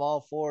 I'm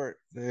all for it.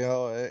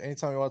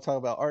 Anytime you want to talk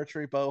about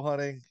archery, bow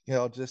hunting,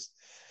 just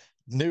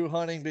new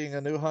hunting, being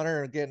a new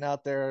hunter and getting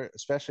out there,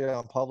 especially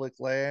on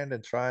public land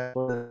and trying to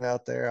put it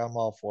out there, I'm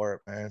all for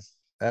it, man.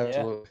 yeah.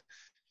 Absolutely.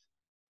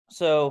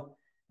 So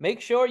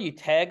make sure you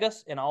tag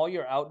us in all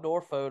your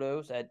outdoor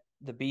photos at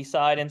the B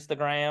Side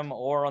Instagram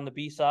or on the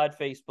B Side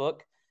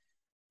Facebook.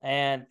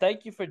 And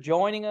thank you for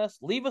joining us.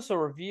 Leave us a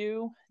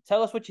review.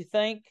 Tell us what you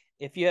think.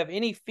 If you have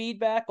any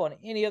feedback on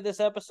any of this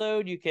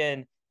episode, you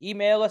can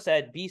email us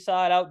at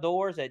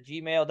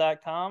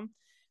bsideoutdoors@gmail.com.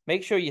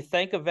 Make sure you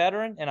thank a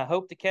veteran, and I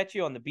hope to catch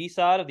you on the B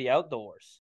side of the outdoors.